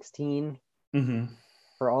 416.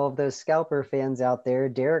 For all of those scalper fans out there,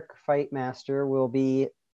 Derek Fightmaster will be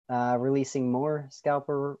releasing more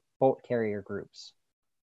scalper bolt carrier groups.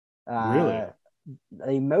 Really?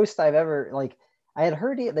 The most I've ever, I had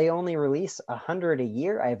heard they only release 100 a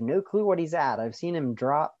year. I have no clue what he's at. I've seen him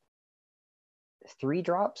drop 3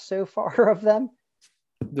 drops so far of them.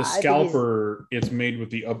 The scalper, it's made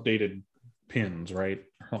with the updated pins, right?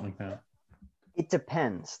 Something like that. It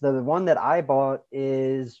depends. The one that I bought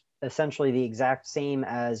is essentially the exact same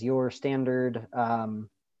as your standard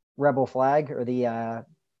Rebel flag or the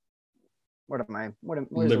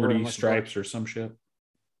Liberty stripes or some shit.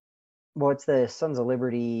 Well, it's the Sons of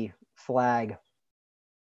Liberty flag.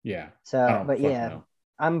 Yeah. So, but yeah, know.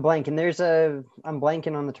 I'm blanking. I'm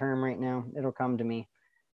blanking on the term right now. It'll come to me.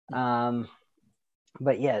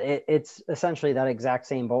 But yeah, it's essentially that exact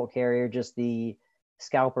same bolt carrier, just the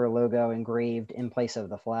scalper logo engraved in place of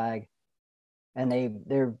the flag. And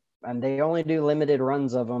they only do limited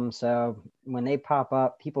runs of them, so when they pop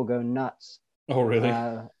up, people go nuts. Oh, really?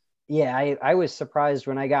 Yeah, I was surprised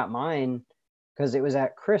when I got mine because it was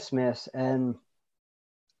at Christmas, and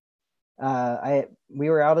we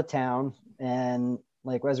were out of town, and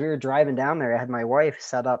as we were driving down there, I had my wife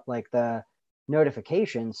set up the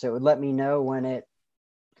notification so it would let me know when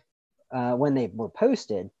they were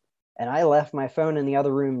posted, and I left my phone in the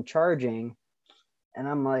other room charging, and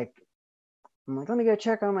I'm like, let me go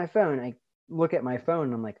check on my phone. I look at my phone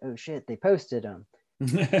and I'm like, oh shit, they posted them.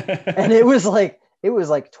 And it was it was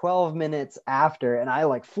like 12 minutes after, and I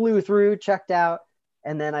like flew through, checked out,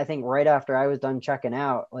 and then I think right after I was done checking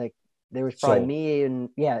out, like there was probably So, me and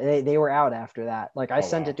yeah, they were out after that. Like I oh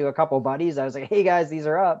sent wow. it to a couple buddies. I was like, hey guys, these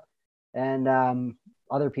are up. And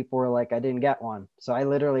other people were like, I didn't get one. So I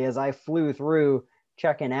literally, as I flew through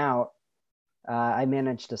checking out, I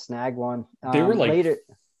managed to snag one. They were like Later,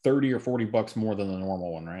 30 or $40 more than the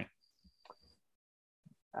normal one, right?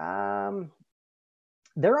 um,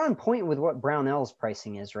 they're on point with what Brownell's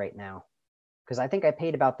pricing is right now, because I think I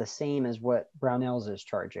paid about the same as what Brownell's is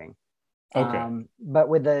charging. Okay. But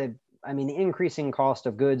with the, I mean, the increasing cost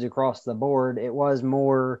of goods across the board, it was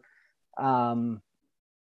more.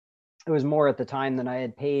 It was more at the time than I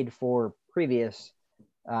had paid for previous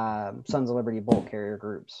Sons of Liberty bolt carrier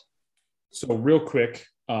groups. So real quick,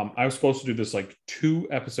 I was supposed to do this like 2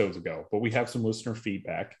 episodes ago, but we have some listener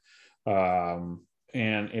feedback. And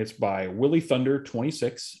it's by Willie Thunder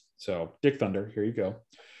 26. So Dick Thunder, here you go.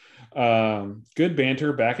 Good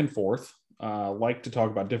banter back and forth. Like to talk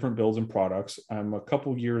about different builds and products. I'm a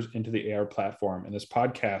couple years into the AR platform, and this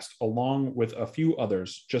podcast, along with a few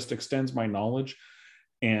others, just extends my knowledge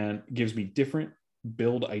and gives me different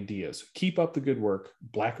build ideas. Keep up the good work.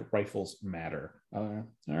 Black rifles matter. All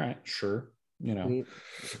right, sure. You know,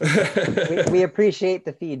 we appreciate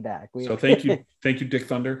the feedback. So thank you, Dick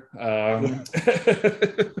Thunder.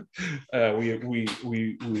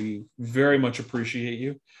 We very much appreciate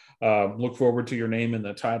you. Look forward to your name in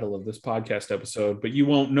the title of this podcast episode, but you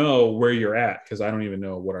won't know where you're at because I don't even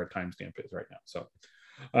know what our timestamp is right now. So,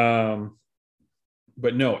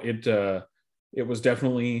 but no, it was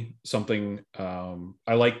definitely something.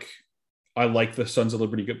 I like the Sons of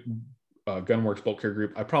Liberty Gunworks Bolt Carrier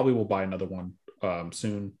Group. I probably will buy another one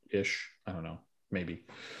soon-ish. I don't know, maybe.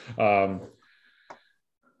 I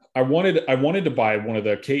wanted to buy one of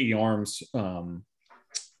the KE Arms Chrome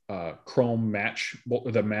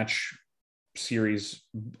the match series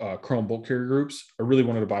Chrome bolt carrier groups. I really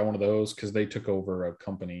wanted to buy one of those because they took over a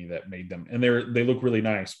company that made them, and they look really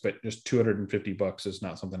nice, but just $250 is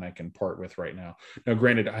not something I can part with right now. Now,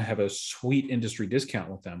 granted, I have a sweet industry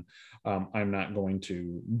discount with them. I'm not going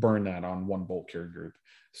to burn that on one bolt carrier group.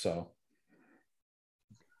 So,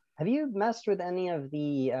 have you messed with any of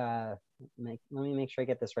the? Let me make sure I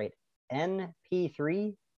get this right.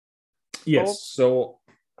 NP3. Yes. Bolts? So,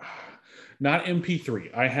 not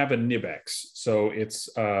MP3. I have a Nibex. So it's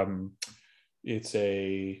a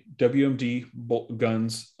WMD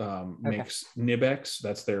guns makes Nibex.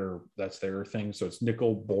 That's their thing. So it's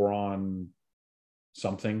nickel boron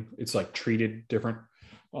something. It's like treated different.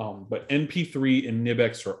 But NP3 and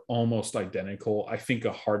Nibex are almost identical. I think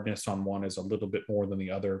a hardness on one is a little bit more than the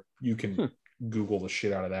other. You can Google the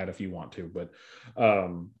shit out of that if you want to, but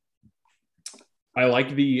I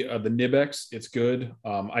like the Nibex. It's good.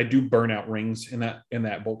 I do burn out rings in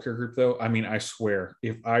that bolt carrier group, though. I mean, I swear,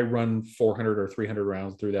 if I run 400 or 300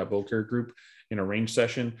 rounds through that bolt carrier group in a range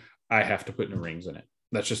session, I have to put new rings in it.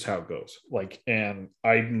 That's just how it goes. Like, and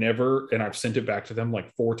I've sent it back to them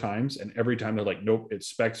like 4 times, and every time they're like, nope, it's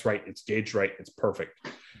specs right, it's gauged right, it's perfect.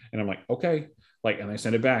 And I'm like, okay. Like, and I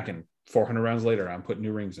send it back, and 400 rounds later, I'm putting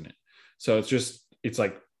new rings in it. So it's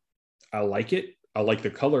like, I like it. I like the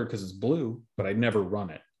color because it's blue, but I never run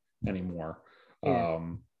it anymore. Yeah.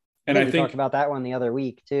 And I think talked about that one the other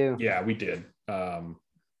week too. Yeah, we did.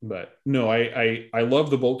 But no, I love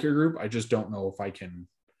the bolt carrier group. I just don't know if I can.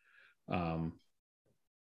 How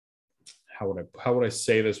would I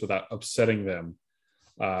say this without upsetting them?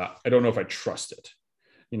 I don't know if I trust it.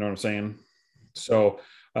 You know what I'm saying? So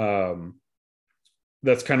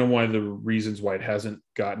that's kind of one of the reasons why it hasn't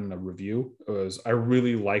gotten a review. Was I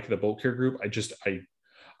really like the bolt carrier group.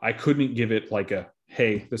 I couldn't give it like a,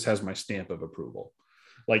 hey, this has my stamp of approval.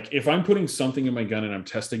 Like if I'm putting something in my gun and I'm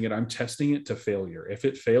testing it to failure. If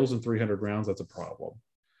it fails in 300 rounds, that's a problem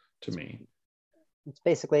to me. It's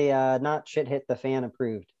basically not shit hit the fan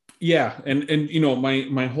approved. Yeah, and you know,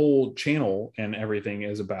 my whole channel and everything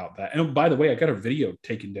is about that. And by the way, I got a video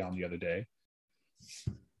taken down the other day.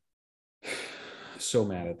 So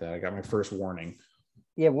mad at that. I got my first warning.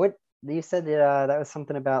 Yeah, what you said that was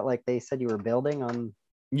something about like they said you were building on.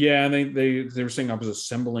 Yeah, and they were saying I was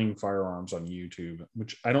assembling firearms on YouTube,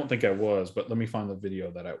 which I don't think I was, but let me find the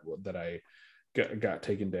video that I got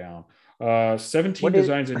taken down. 17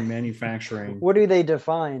 designs in manufacturing. What do they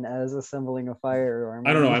define as assembling a firearm?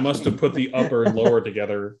 I don't know. I must have put the upper and lower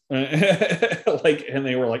together, like, and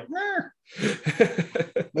they were like,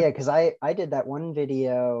 yeah, because I did that one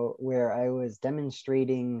video where I was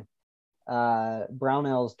demonstrating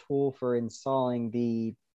Brownell's tool for installing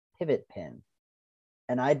the pivot pin,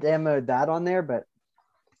 and I demoed that on there, but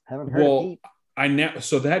I haven't heard a peep.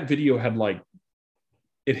 So that video had like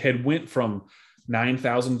it had went from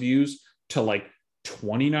 9,000 views to like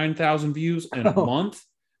 29,000 views in a month.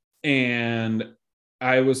 And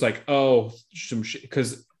I was like, oh, some shit,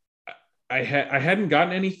 because I hadn't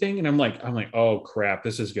gotten anything, and I'm like, oh crap,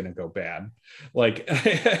 this is gonna go bad. Like,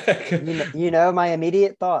 my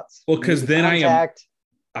immediate thoughts. Well, because then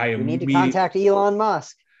we need to contact Elon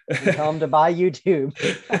Musk and tell him to buy YouTube.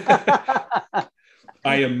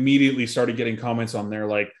 I immediately started getting comments on there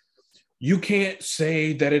like, you can't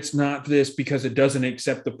say that it's not this because it doesn't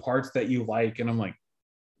accept the parts that you like. And I'm like,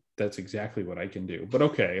 that's exactly what I can do. But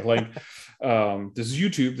okay, like, this is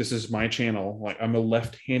YouTube. This is my channel. Like, I'm a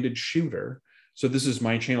left-handed shooter. So this is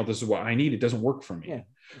my channel. This is what I need. It doesn't work for me. Yeah,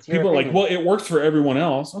 people are like, well, it works for everyone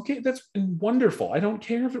else. Okay, that's wonderful. I don't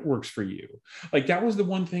care if it works for you. Like, that was the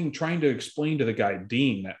one thing trying to explain to the guy,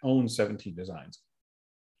 Dean, that owns 17 Designs.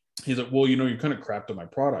 He's like, well, you kind of crapped on my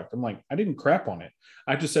product. I'm like, I didn't crap on it.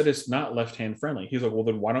 I just said it's not left-hand friendly. He's like, well,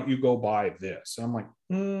 then why don't you go buy this? And I'm like,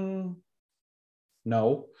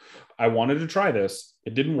 no, I wanted to try this.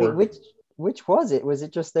 It didn't work. Which was it? Was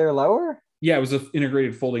it just their lower? Yeah, it was an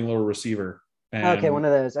integrated folding lower receiver. And, okay, one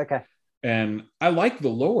of those. Okay. And I like the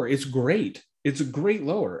lower. It's great. It's a great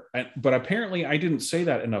lower. But apparently I didn't say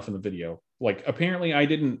that enough in the video. Like, apparently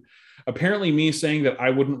me saying that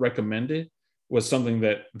I wouldn't recommend it was something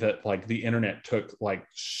that like the internet took like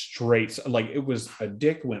straight, like it was a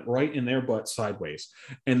dick went right in their butt sideways,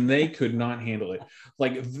 and they could not handle it.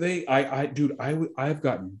 Like I've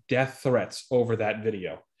gotten death threats over that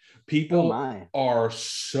video. People are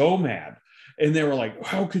so mad, and they were like,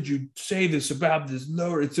 how could you say this about this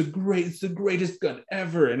lower? It's the greatest gun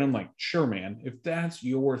ever. And I'm like, sure, man, if that's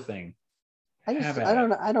your thing. I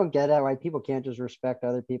don't get it, why people can't just respect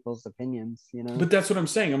other people's opinions, But that's what I'm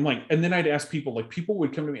saying. I'm like, and then I'd ask people, like, people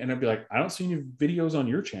would come to me and I'd be like, I don't see any videos on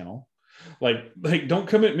your channel. Like don't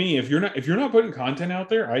come at me if you're not putting content out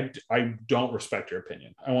there. I don't respect your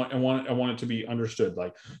opinion. I want it to be understood.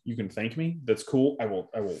 Like, you can thank me, that's cool. I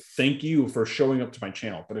will thank you for showing up to my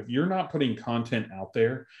channel. But if you're not putting content out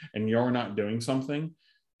there and you're not doing something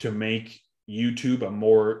to make YouTube a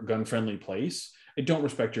more gun-friendly place, I don't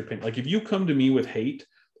respect your opinion. Like, if you come to me with hate,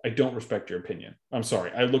 I don't respect your opinion. I'm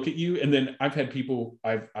sorry. I look at you, and then I've had people,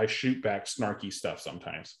 I shoot back snarky stuff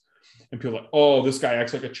sometimes. And people are like, oh, this guy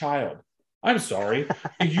acts like a child. I'm sorry.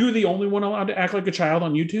 You're the only one allowed to act like a child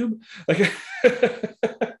on YouTube? Like,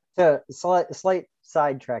 so slight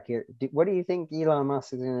sidetrack here. What do you think Elon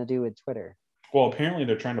Musk is going to do with Twitter? Well, apparently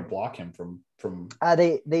they're trying to block him from.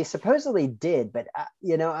 They supposedly did, but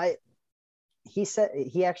he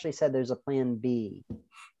actually said there's a plan B.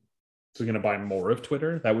 So you're going to buy more of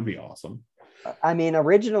Twitter? That would be awesome. I mean,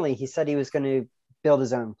 originally he said he was going to build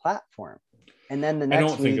his own platform. And then I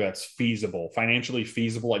don't think that's feasible. Financially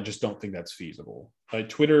feasible. I just don't think that's feasible. Like,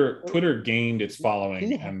 Twitter gained its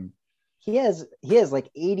following, and he has like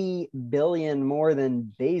 80 billion more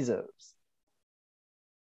than Bezos.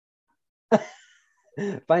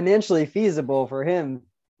 Financially feasible for him.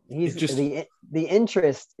 He's just the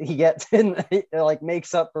interest he gets in like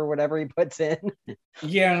makes up for whatever he puts in.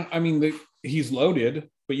 Yeah, I mean, he's loaded,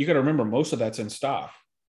 but you got to remember most of that's in stock.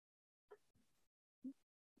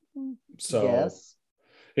 So yes.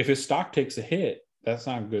 If his stock takes a hit, that's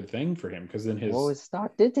not a good thing for him, because then his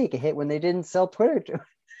stock did take a hit when they didn't sell Twitter to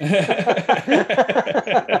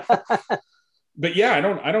But yeah,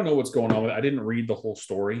 I don't know what's going on with it. I didn't read the whole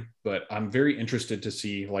story, but I'm very interested to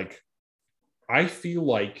see, like, I feel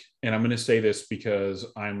like, and I'm going to say this because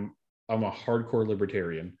I'm a hardcore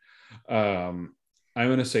libertarian. I'm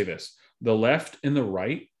going to say this: the left and the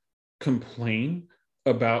right complain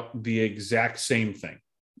about the exact same thing.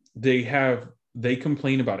 They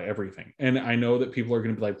complain about everything. And I know that people are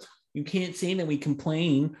going to be like, you can't say that we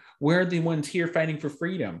complain. We're the ones here fighting for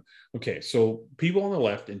freedom. Okay, so people on the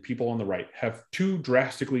left and people on the right have two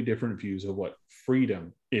drastically different views of what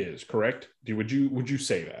freedom is, correct? Would you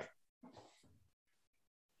say that?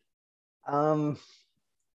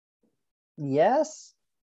 Yes.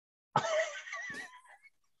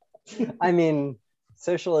 I mean,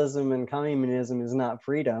 socialism and communism is not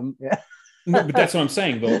freedom. Yeah. No, but that's what I'm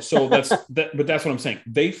saying, though. So but that's what I'm saying.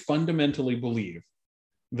 They fundamentally believe,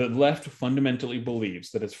 the left fundamentally believes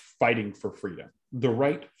that it's fighting for freedom. The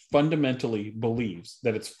right fundamentally believes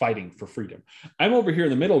that it's fighting for freedom. I'm over here in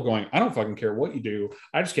the middle going, I don't fucking care what you do.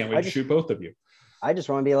 I just can't wait to shoot both of you. I just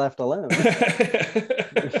want to be left alone.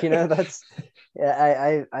 That's,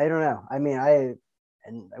 I don't know. I mean,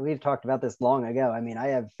 and we've talked about this long ago. I mean, I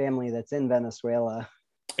have family that's in Venezuela.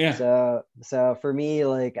 Yeah. So for me,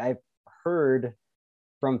 like, I've heard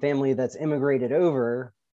from family that's immigrated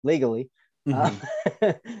over legally.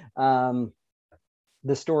 Mm-hmm.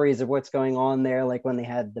 the stories of what's going on there, like when they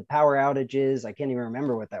had the power outages. I can't even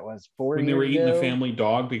remember what that was, four When they were years eating the ago. family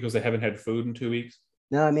dog because they haven't had food in 2 weeks.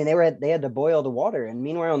 No, I mean they had to boil the water, and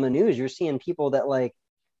meanwhile on the news you're seeing people that like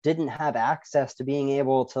didn't have access to being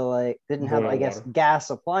able to like didn't have, I Boil guess, water. gas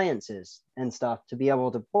appliances and stuff to be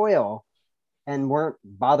able to boil, and weren't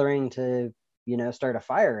bothering to start a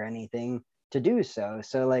fire or anything to do so.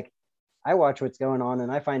 So like I watch what's going on,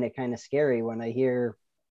 and I find it kind of scary when I hear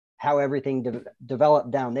how everything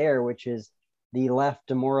developed down there, which is the left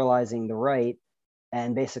demoralizing the right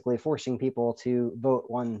and basically forcing people to vote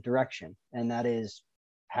one direction, and that is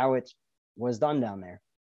how it was done down there.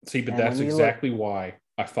 See, but And that's when you look, exactly why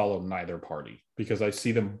I follow neither party, because I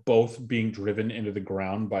see them both being driven into the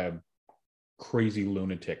ground by a crazy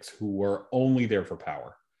lunatics who were only there for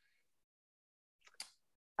power.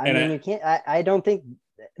 I And mean, you can't. I don't think,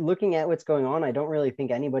 looking at what's going on, I don't really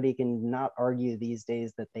think anybody can not argue these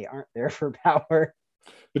days that they aren't there for power.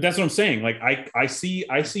 but that's what I'm saying. Like I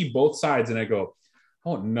see both sides, and I go, I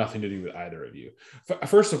want nothing to do with either of you.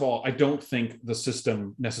 First of all, I don't think the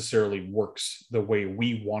system necessarily works the way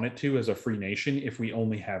we want it to as a free nation if we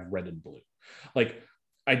only have red and blue. Like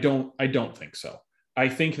I don't think so. I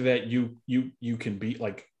think that you can be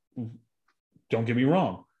like, don't get me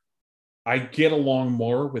wrong. I get along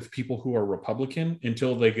more with people who are Republican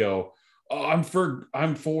until they go, oh, I'm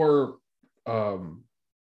for um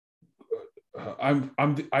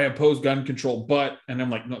I oppose gun control, but, and I'm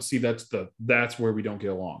like, no, see, that's where we don't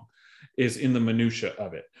get along, is in the minutia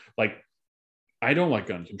of it. Like, I don't like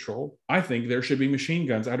gun control. I think there should be machine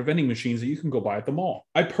guns out of vending machines that you can go buy at the mall.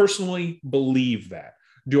 I personally believe that.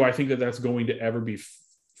 Do I think that that's going to ever be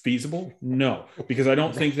feasible? No, because I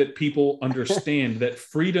don't think that people understand that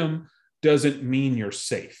freedom doesn't mean you're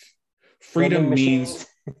safe. Vending Freedom means machines,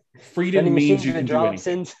 freedom vending means machines you with can do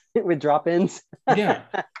anything. drop-ins, with drop-ins. Yeah,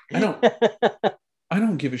 I don't I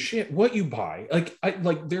don't give a shit what you buy. Like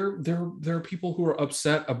there are people who are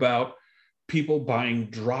upset about people buying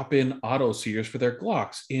drop-in auto sears for their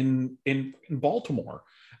Glocks in Baltimore.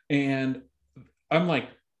 And I'm like,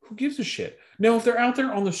 who gives a shit? Now, if they're out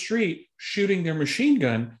there on the street shooting their machine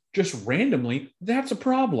gun just randomly, that's a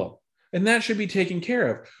problem. And that should be taken care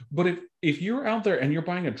of. But if you're out there and you're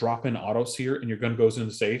buying a drop-in auto sear and your gun goes in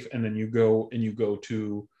the safe, and then you go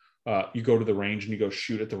to the range and you go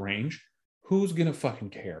shoot at the range, who's gonna fucking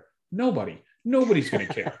care? Nobody's gonna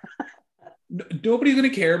care. Nobody's gonna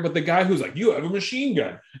care. But the guy who's like, you have a machine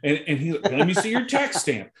gun, and he's like, let me see your tax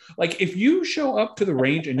stamp. Like, if you show up to the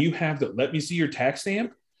range and you have to let me see your tax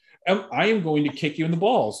stamp, I am going to kick you in the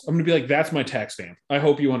balls. I'm gonna be like, that's my tax stamp. I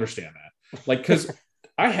hope you understand that. Like, because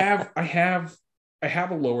I have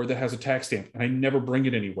a lower that has a tax stamp, and I never bring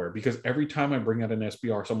it anywhere, because every time I bring out an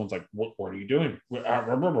SBR, someone's like, what are you doing?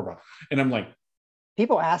 And I'm like,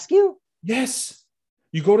 People ask you? yes.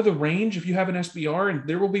 You go to the range if you have an SBR, and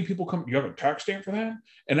there will be people come, you have a tax stamp for that?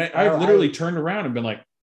 And I've Oh, literally turned around and been like,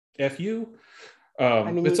 F you.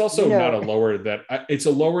 I mean, It's also not a lower that it's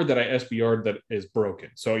a lower that I SBR'd that is broken.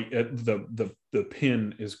 So the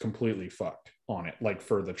pin is completely fucked on it. Like,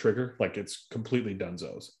 for the trigger, like, it's completely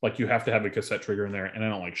dunzos. Like, you have to have a cassette trigger in there, and I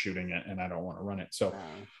don't like shooting it, and I don't want to run it. So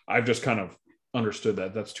I've just kind of understood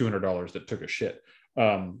that that's $200 that took a shit.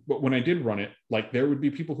 But when I did run it, like, there would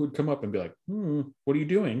be people who would come up and be like, what are you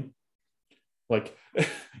doing? Like,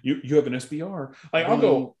 you have an SBR. Like, I'll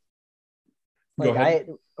go like ahead.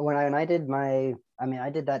 when I did my, I mean, I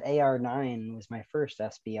did that AR9 was my first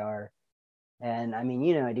SBR. And I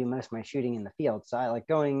mean, I do most of my shooting in the field. So I like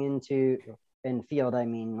going into, in field, I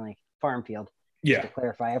mean like farm field, just Yeah. to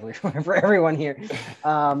clarify for everyone here.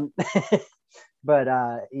 Um, but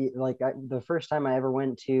the first time I ever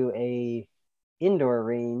went to a indoor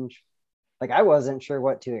range, like I wasn't sure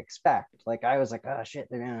what to expect. Like I was like, oh shit,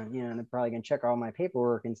 they're gonna, they're probably gonna check all my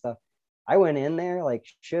paperwork and stuff. I went in there, like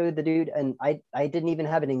showed the dude, and I didn't even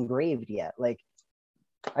have it engraved yet. Like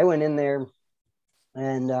I went in there,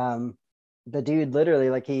 and the dude literally,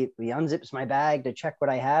 like, he unzips my bag to check what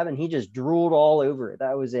I have, and he just drooled all over it.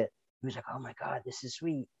 That was it. He was like, oh my god, this is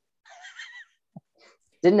sweet.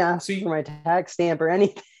 Didn't ask for my tax stamp or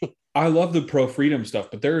anything. I love the pro freedom stuff,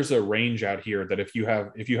 but there's a range out here that if you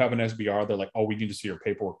have an SBR, they're like, oh, we need to see your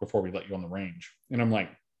paperwork before we let you on the range. And I'm like,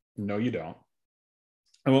 no, you don't.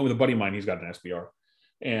 I went with a buddy of mine. He's got an SBR,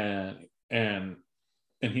 and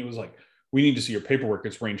he was like, we need to see your paperwork.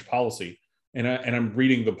 It's range policy. And I'm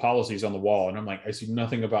reading the policies on the wall, and I'm like, I see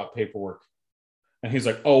nothing about paperwork. And he's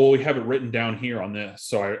like, oh, well, we have it written down here on this.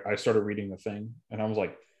 So I started reading the thing, and I was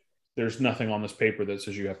like, there's nothing on this paper that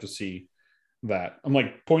says you have to see that. I'm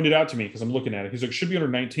like, pointed out to me because I'm looking at it. He's like, should be under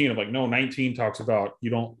 19. I'm like, no, 19 talks about you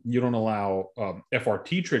don't allow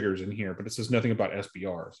FRT triggers in here, but it says nothing about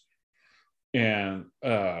SBRs. And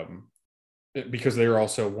because they're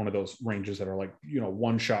also one of those ranges that are like,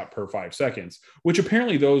 one shot per 5 seconds, which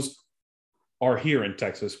apparently those are here in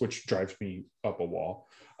Texas, which drives me up a wall.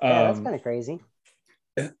 Yeah, that's kind of crazy.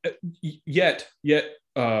 Yet,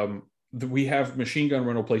 we have machine gun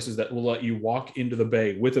rental places that will let you walk into the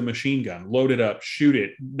bay with a machine gun, load it up, shoot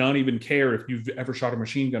it, not even care if you've ever shot a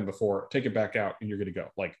machine gun before, take it back out and you're good to go.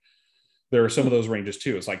 Like, there are some of those ranges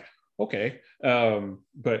too. It's like, okay.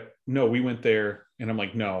 But no, we went there and I'm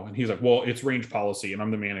like, no. And he's like, well, it's range policy and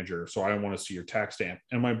I'm the manager, so I don't want to see your tax stamp.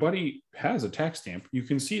 And my buddy has a tax stamp. You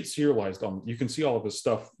can see it serialized you can see all of his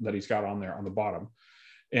stuff that he's got on there on the bottom.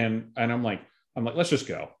 And I'm like, let's just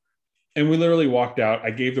go. And we literally walked out.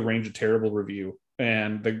 I gave the range a terrible review.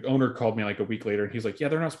 And the owner called me like a week later and he's like, yeah,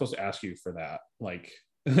 they're not supposed to ask you for that. Like,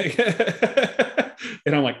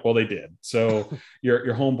 and I'm like, well, they did. So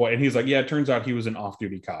your homeboy. And he's like, yeah, it turns out he was an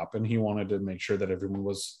off-duty cop and he wanted to make sure that everyone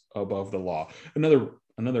was above the law.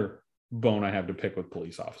 Another bone I have to pick with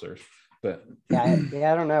police officers. But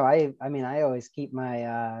yeah, I don't know. I mean, I always keep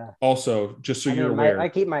my also, just so you're aware, I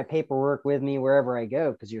keep my paperwork with me wherever I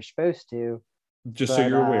go because you're supposed to. Just so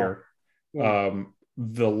you're aware,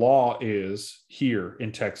 the law is here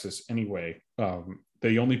in Texas anyway.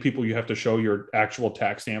 The only people you have to show your actual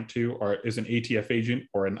tax stamp to is an ATF agent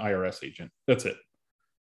or an IRS agent. That's it.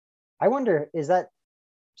 I wonder, is that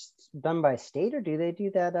done by state or do they do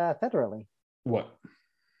that federally? What?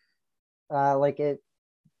 Like it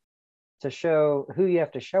to show who you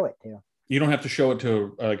have to show it to. You don't have to show it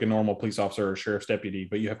to like a normal police officer or sheriff's deputy,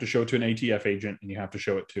 but you have to show it to an ATF agent and you have to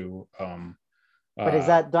show it to. But is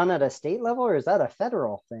that done at a state level or is that a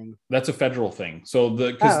federal thing? That's a federal thing. So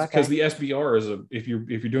because the SBR is if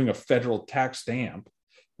you're doing a federal tax stamp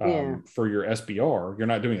for your SBR, you're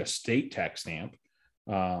not doing a state tax stamp.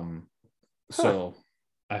 So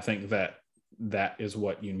I think that is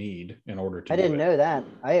what you need in order to. I didn't know that.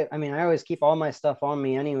 I mean, I always keep all my stuff on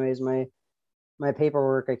me, anyways. My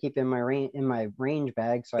paperwork I keep in my range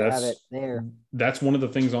bag, so I have it there. That's one of the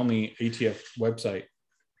things on the ATF website.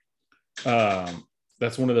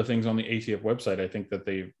 That's one of the things on the ATF website. I think that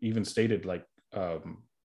they've even stated like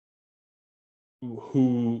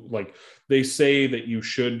who, like, they say that you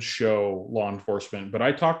should show law enforcement, but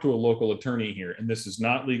I talked to a local attorney here, and this is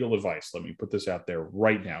not legal advice. Let me put this out there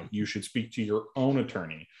right now. You should speak to your own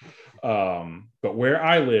attorney. But where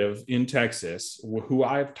I live in Texas, who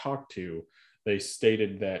I've talked to, they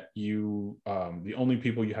stated that you, the only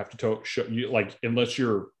people you have to show, you, like, unless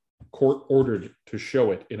you're court ordered to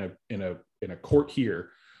show it in a court here,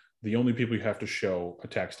 the only people you have to show a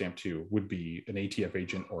tax stamp to would be an ATF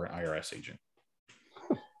agent or an IRS agent.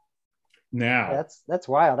 Now that's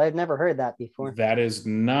wild. I've never heard that before. That is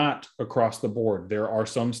not across the board. There are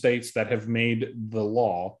some states that have made the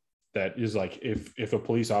law that is like, if a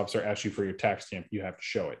police officer asks you for your tax stamp, you have to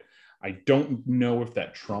show it. I don't know if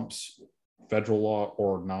that trumps federal law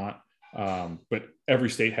or not, but every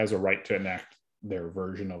state has a right to enact their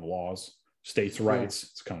version of laws. States' rights.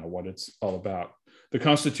 It's kind of what it's all about. The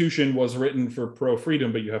Constitution was written for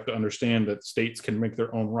pro-freedom, but you have to understand that states can make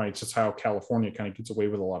their own rights. That's how California kind of gets away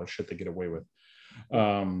with a lot of shit they get away with.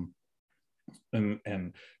 And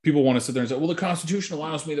people want to sit there and say, well, the Constitution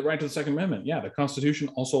allows me the right to the Second Amendment. Yeah, the Constitution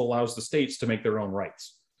also allows the states to make their own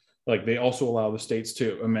rights. Like, they also allow the states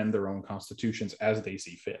to amend their own constitutions as they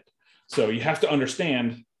see fit. So you have to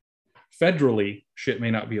understand, federally, shit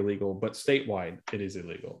may not be illegal, but statewide, it is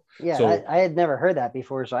illegal. Yeah, so, I had never heard that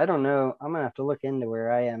before, so I don't know. I'm gonna have to look into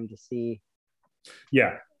where I am to see.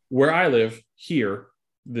 Yeah, where I live here,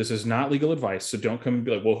 this is not legal advice, so don't come and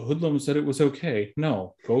be like, well, Hoodlum said it was okay.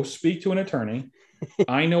 No, go speak to an attorney.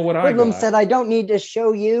 I know what I got. Hoodlum said I don't need to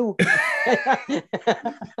show you.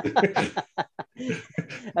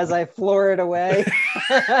 As I floor it away.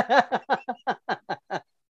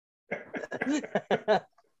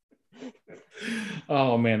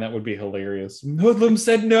 Oh man, that would be hilarious. Hoodlum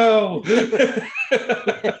said no.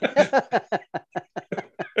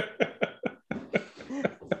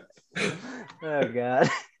 Oh god.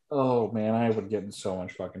 Oh man, I would get in so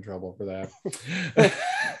much fucking trouble for that.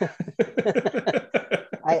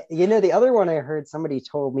 The other one I heard somebody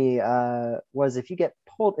told me was if you get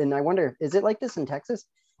pulled, and I wonder, is it like this in Texas?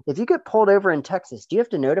 If you get pulled over in Texas, do you have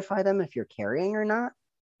to notify them if you're carrying or not?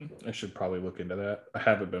 I should probably look into that. I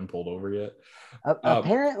haven't been pulled over yet.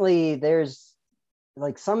 Apparently, there's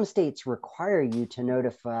like some states require you to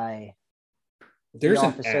notify the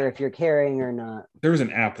officer if you're carrying or not. There's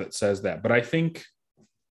an app that says that, but I think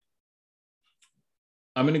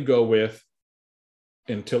I'm going to go with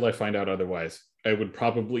until I find out otherwise, I would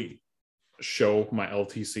probably show my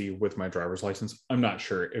LTC with my driver's license. I'm not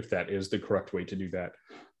sure if that is the correct way to do that.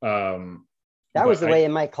 That was the way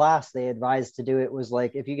in my class they advised to do it, was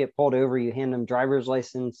like, if you get pulled over, you hand them driver's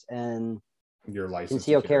license and your license,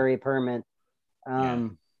 concealed carry permit. Yeah.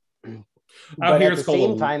 But at the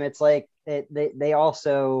same time, it's like they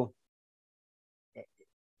also,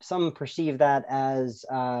 some perceive that as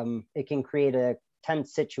it can create a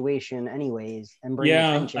tense situation anyways, and bring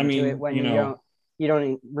attention to it when you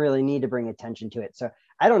don't really need to bring attention to it. So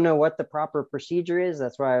I don't know what the proper procedure is.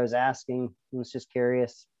 That's why I was asking. I was just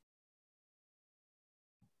curious.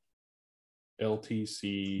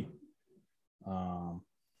 LTC.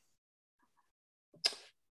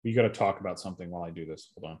 We got to talk about something while I do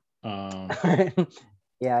this. Hold on.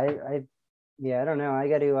 Yeah, I don't know. I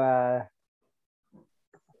got to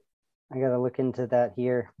look into that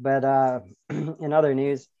here. But in other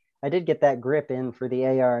news, I did get that grip in for the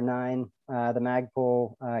AR9, the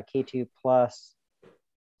Magpul K2 Plus.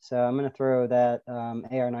 So I'm going to throw that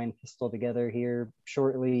AR9 pistol together here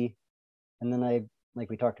shortly. And then like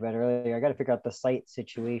we talked about earlier, I got to figure out the sight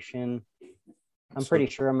situation. I'm pretty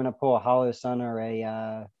sure I'm going to pull a Holosun or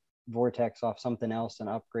a Vortex off something else and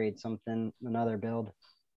upgrade another build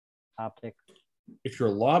optic. If you're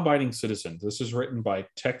a law-abiding citizen, this is written by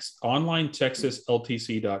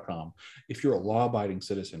OnlineTexasLTC.com. If you're a law-abiding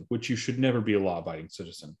citizen, which you should never be a law-abiding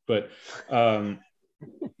citizen, but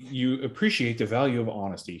you appreciate the value of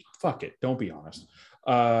honesty, fuck it, don't be honest.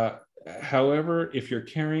 However, if you're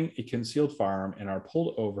carrying a concealed firearm and are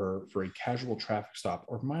pulled over for a casual traffic stop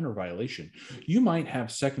or minor violation, you might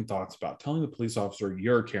have second thoughts about telling the police officer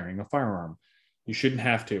you're carrying a firearm. You shouldn't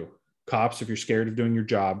have to. Cops, if you're scared of doing your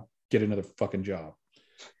job, get another fucking job.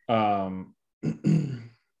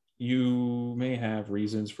 You may have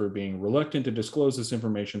reasons for being reluctant to disclose this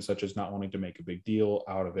information, such as not wanting to make a big deal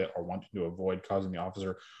out of it or wanting to avoid causing the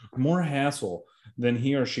officer more hassle than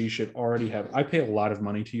he or she should already have. I pay a lot of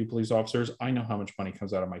money to you police officers. I know how much money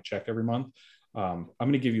comes out of my check every month. I'm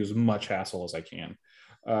going to give you as much hassle as I can.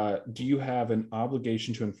 Do you have an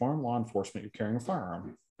obligation to inform law enforcement you're carrying a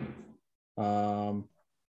firearm?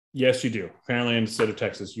 Yes, you do. Apparently in the state of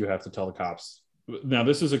Texas, you have to tell the cops. Now,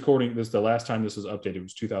 this is the last time this was updated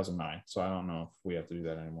was 2009. So I don't know if we have to do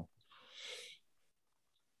that anymore.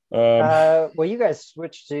 Well, you guys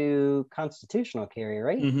switched to constitutional carry,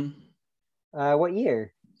 right? Mm-hmm. What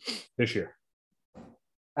year? This year.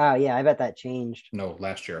 Oh, yeah, I bet that changed. No,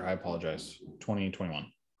 last year. I apologize.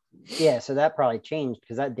 2021. Yeah, so that probably changed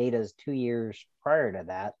because that data is 2 years prior to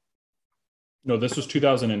that. No, this was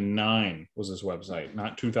 2009 was this website,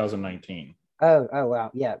 not 2019. Oh,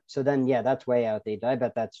 wow. Yeah. So then, yeah, that's way outdated. I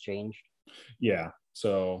bet that's changed. Yeah.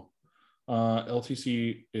 So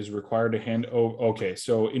LTC is required to hand over. Okay.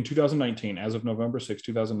 So in 2019, as of November 6,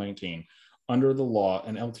 2019, under the law,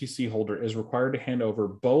 an LTC holder is required to hand over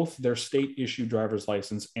both their state issued driver's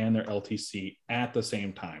license and their LTC at the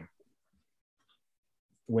same time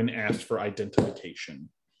when asked for identification.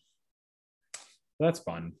 That's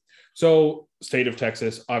fun. So state of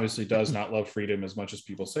Texas obviously does not love freedom as much as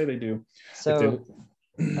people say they do. So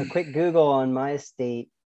a quick Google on my state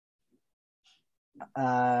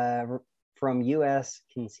from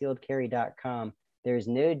usconcealedcarry.com. There's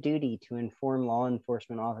no duty to inform law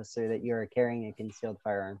enforcement officer that you are carrying a concealed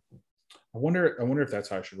firearm. I wonder if that's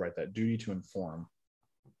how I should write that. Duty to inform.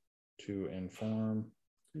 To inform.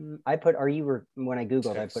 I put, when I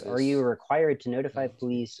Googled, Texas. I put, are you required to notify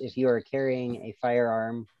police if you are carrying a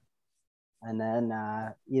firearm? And then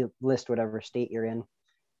you list whatever state you're in.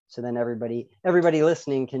 So then everybody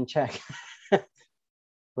listening can check. But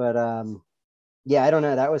yeah, I don't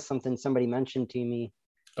know. That was something somebody mentioned to me.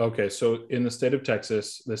 Okay. So in the state of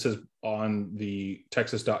Texas, this is on the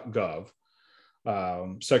texas.gov,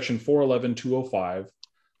 section 411-205,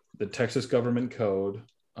 the Texas government code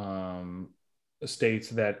states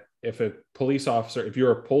that if a police officer, if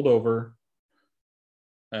you're pulled over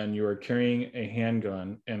and you are carrying a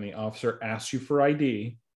handgun and the officer asks you for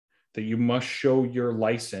ID, that you must show your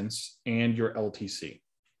license and your LTC.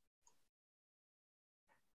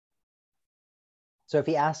 So if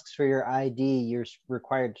he asks for your ID, you're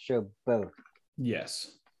required to show both? Yes.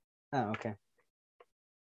 Oh, okay.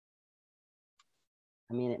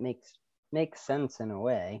 I mean, it makes sense in a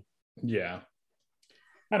way. Yeah.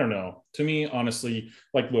 I don't know. To me, honestly,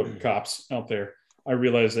 like, look, cops out there, I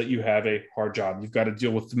realize that you have a hard job. You've got to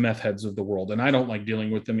deal with the meth heads of the world, and I don't like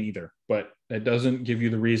dealing with them either, but it doesn't give you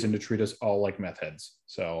the reason to treat us all like meth heads.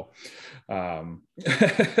 So, but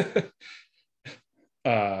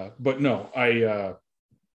no,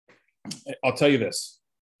 I'll tell you this.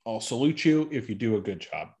 I'll salute you if you do a good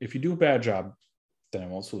job. If you do a bad job, Then I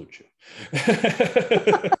won't salute you.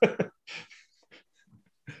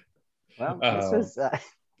 Well,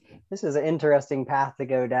 this was an interesting path to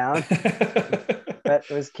go down. But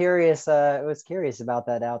it was curious. About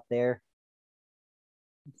that out there.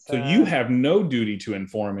 So you have no duty to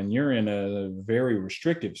inform, and you're in a very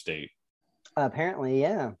restrictive state. Apparently,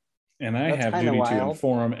 yeah. And I have duty to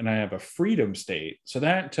inform, and I have a freedom state. So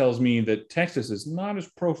that tells me that Texas is not as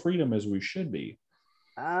pro-freedom as we should be.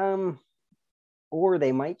 Or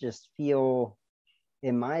they might just feel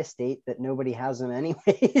in my state that nobody has them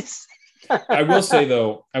anyways. I will say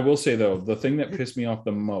though, the thing that pissed me off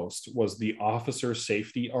the most was the officer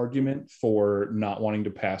safety argument for not wanting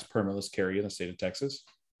to pass permitless carry in the state of Texas.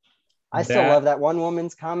 I still love that one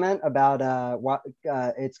woman's comment about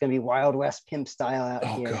it's going to be Wild West pimp style out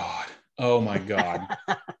here. Oh God. Oh my God.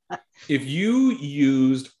 If you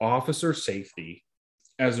used officer safety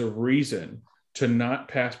as a reason to not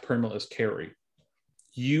pass permitless carry,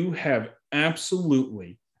 you have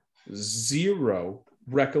absolutely zero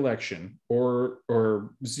recollection or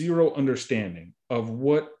zero understanding of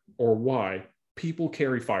what or why people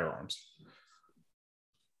carry firearms.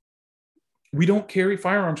 We don't carry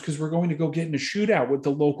firearms because we're going to go get in a shootout with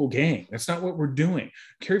the local gang. That's not what we're doing.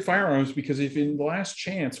 Carry firearms because if in the last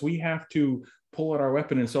chance we have to pull out our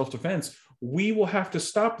weapon in self-defense, we will have to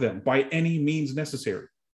stop them by any means necessary.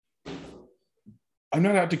 I'm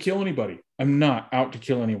not out to kill anybody. I'm not out to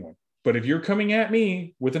kill anyone. But if you're coming at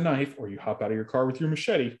me with a knife or you hop out of your car with your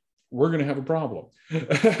machete, we're going to have a problem.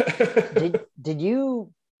 Did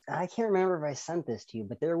you, I can't remember if I sent this to you,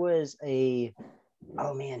 but there was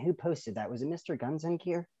oh man, who posted that? Was it Mr. Guns and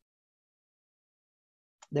Gear?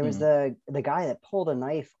 There was the guy that pulled a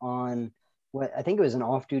knife on what I think it was an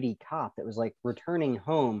off-duty cop that was like returning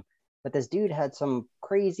home. But this dude had some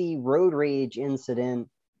crazy road rage incident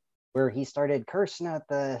where he started cursing at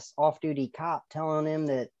the off-duty cop, telling him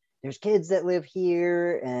that there's kids that live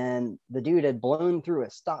here, and the dude had blown through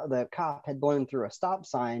the cop had blown through a stop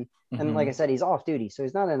sign. And like I said, he's off duty, so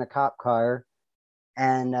he's not in a cop car.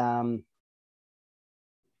 And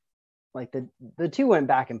like the two went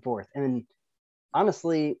back and forth. And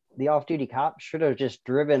honestly, the off-duty cop should have just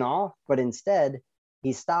driven off, but instead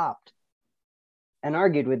he stopped and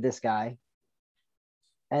argued with this guy.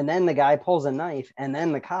 And then the guy pulls a knife, and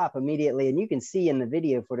then the cop immediately, and you can see in the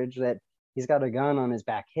video footage that he's got a gun on his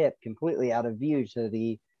back hip, completely out of view to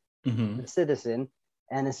the citizen.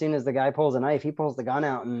 And as soon as the guy pulls a knife, he pulls the gun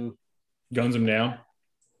out and guns him down.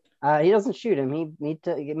 He doesn't shoot him. He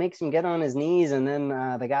makes him get on his knees, and then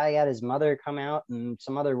the guy had his mother come out and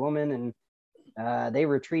some other woman, and they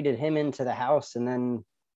retreated him into the house, and then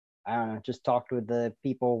I don't know, just talked with the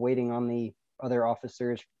people waiting on the other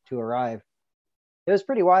officers to arrive. It was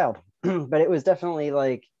pretty wild, but it was definitely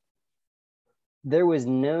like there was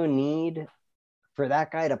no need for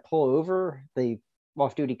that guy to pull over the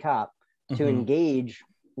off-duty cop to engage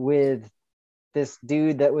with this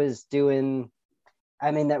dude that was doing,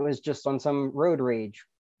 that was just on some road rage.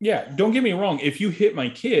 Yeah, don't get me wrong. If you hit my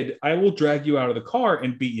kid, I will drag you out of the car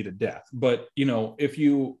and beat you to death. But, if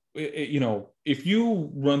you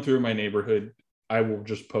run through my neighborhood, I will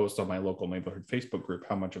just post on my local neighborhood Facebook group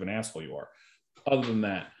how much of an asshole you are. Other than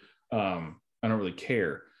that, I don't really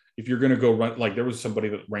care. If you're going to go run, like there was somebody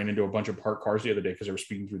that ran into a bunch of parked cars the other day because they were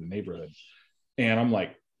speeding through the neighborhood. And I'm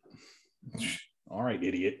like, all right,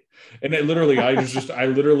 idiot. And I literally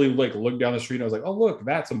like looked down the street and I was like, oh, look,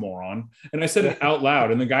 that's a moron. And I said it out loud.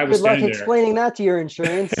 And the guy was standing there. Explaining that to your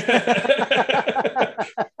insurance.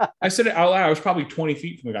 I said it out loud. I was probably 20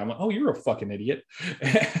 feet from the guy. I'm like, oh, you're a fucking idiot.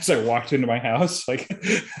 As I walked into my house, like,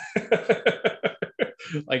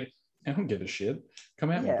 like, I don't give a shit.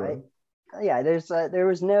 Come at me, bro. Yeah, there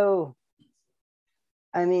was no,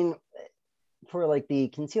 for like the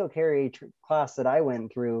concealed carry class that I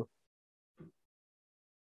went through,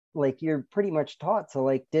 like you're pretty much taught to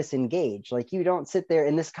like disengage. Like you don't sit there,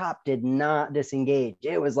 and this cop did not disengage.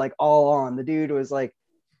 It was like all on. The dude was like,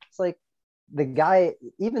 it's like the guy,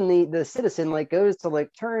 even the citizen like goes to like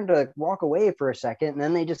turn to walk away for a second, and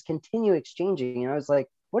then they just continue exchanging. And I was like,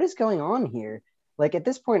 what is going on here? Like at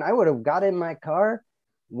this point, I would have got in my car,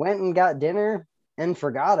 went and got dinner, and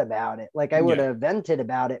forgot about it. Like I would have vented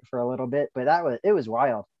about it for a little bit, but it was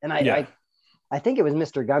wild. And I think it was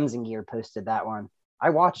Mr. Guns and Gear posted that one. I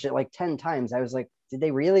watched it like 10 times. I was like, did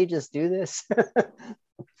they really just do this?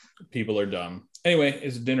 People are dumb. Anyway,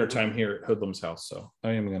 it's dinner time here at Hoodlum's house, so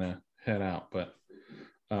I am gonna head out. But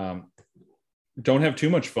don't have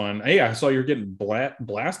too much fun. Hey, I saw you're getting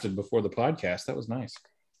blasted before the podcast. That was nice.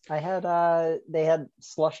 I had they had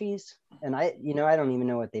slushies, and I don't even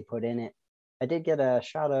know what they put in it. I did get a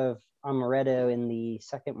shot of amaretto in the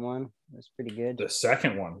second one. It was pretty good. The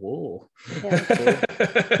second one, whoa. Yeah,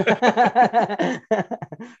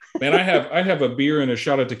 Man, I have a beer and a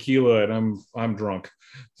shot of tequila, and I'm drunk,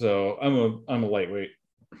 so I'm a lightweight.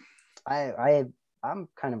 I'm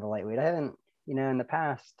kind of a lightweight. I haven't, in the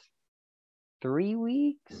past 3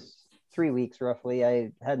 weeks roughly,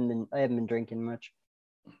 I haven't been drinking much.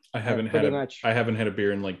 I haven't had a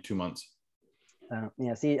beer in like 2 months.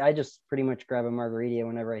 Yeah, see, I just pretty much grab a margarita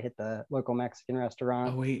whenever I hit the local Mexican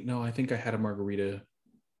restaurant. Oh wait, no, I think I had a margarita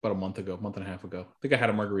about a month and a half ago. I think I had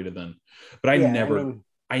a margarita then, but I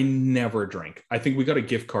never drank. I think we got a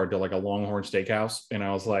gift card to like a Longhorn Steakhouse, and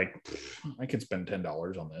I was like, I could spend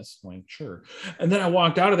 $10 on this. I'm like, sure. And then I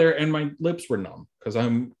walked out of there, and my lips were numb because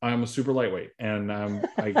I'm a super lightweight, and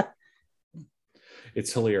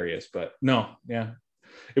it's hilarious. But no, yeah,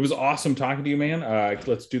 it was awesome talking to you, man.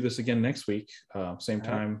 Let's do this again next week. Same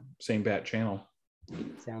time, same bat channel.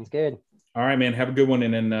 Sounds good. All right, man. Have a good one,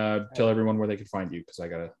 and then tell everyone where they can find you, because I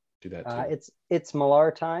gotta do that too. It's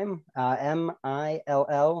Millar Time, MILLAR,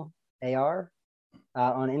 on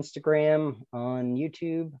Instagram, on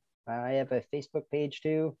YouTube. I have a Facebook page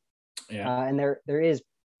too. Yeah. And there is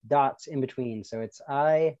dots in between, so it's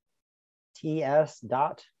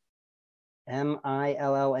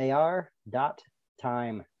ITS.MILLAR.time.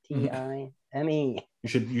 TIME.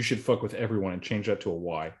 You should fuck with everyone and change that to a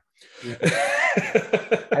Y.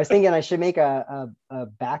 I was thinking I should make a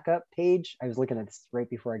backup page. I was looking at this right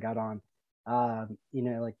before I got on.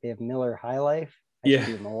 Like they have Miller High Life. Yeah.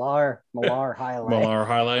 Millar High Life. Millar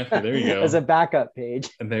High Life. There you go. As a backup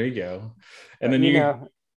page. And there you go. And then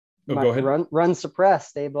go ahead. Run suppress,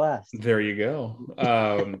 stay blessed. There you go.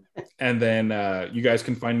 And then you guys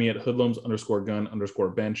can find me at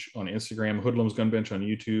hoodlums_gun_bench on Instagram, Hoodlums Gun Bench on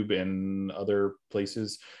YouTube and other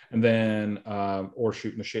places. And then or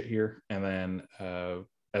shooting the shit here. And then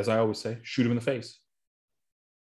as I always say, shoot him in the face.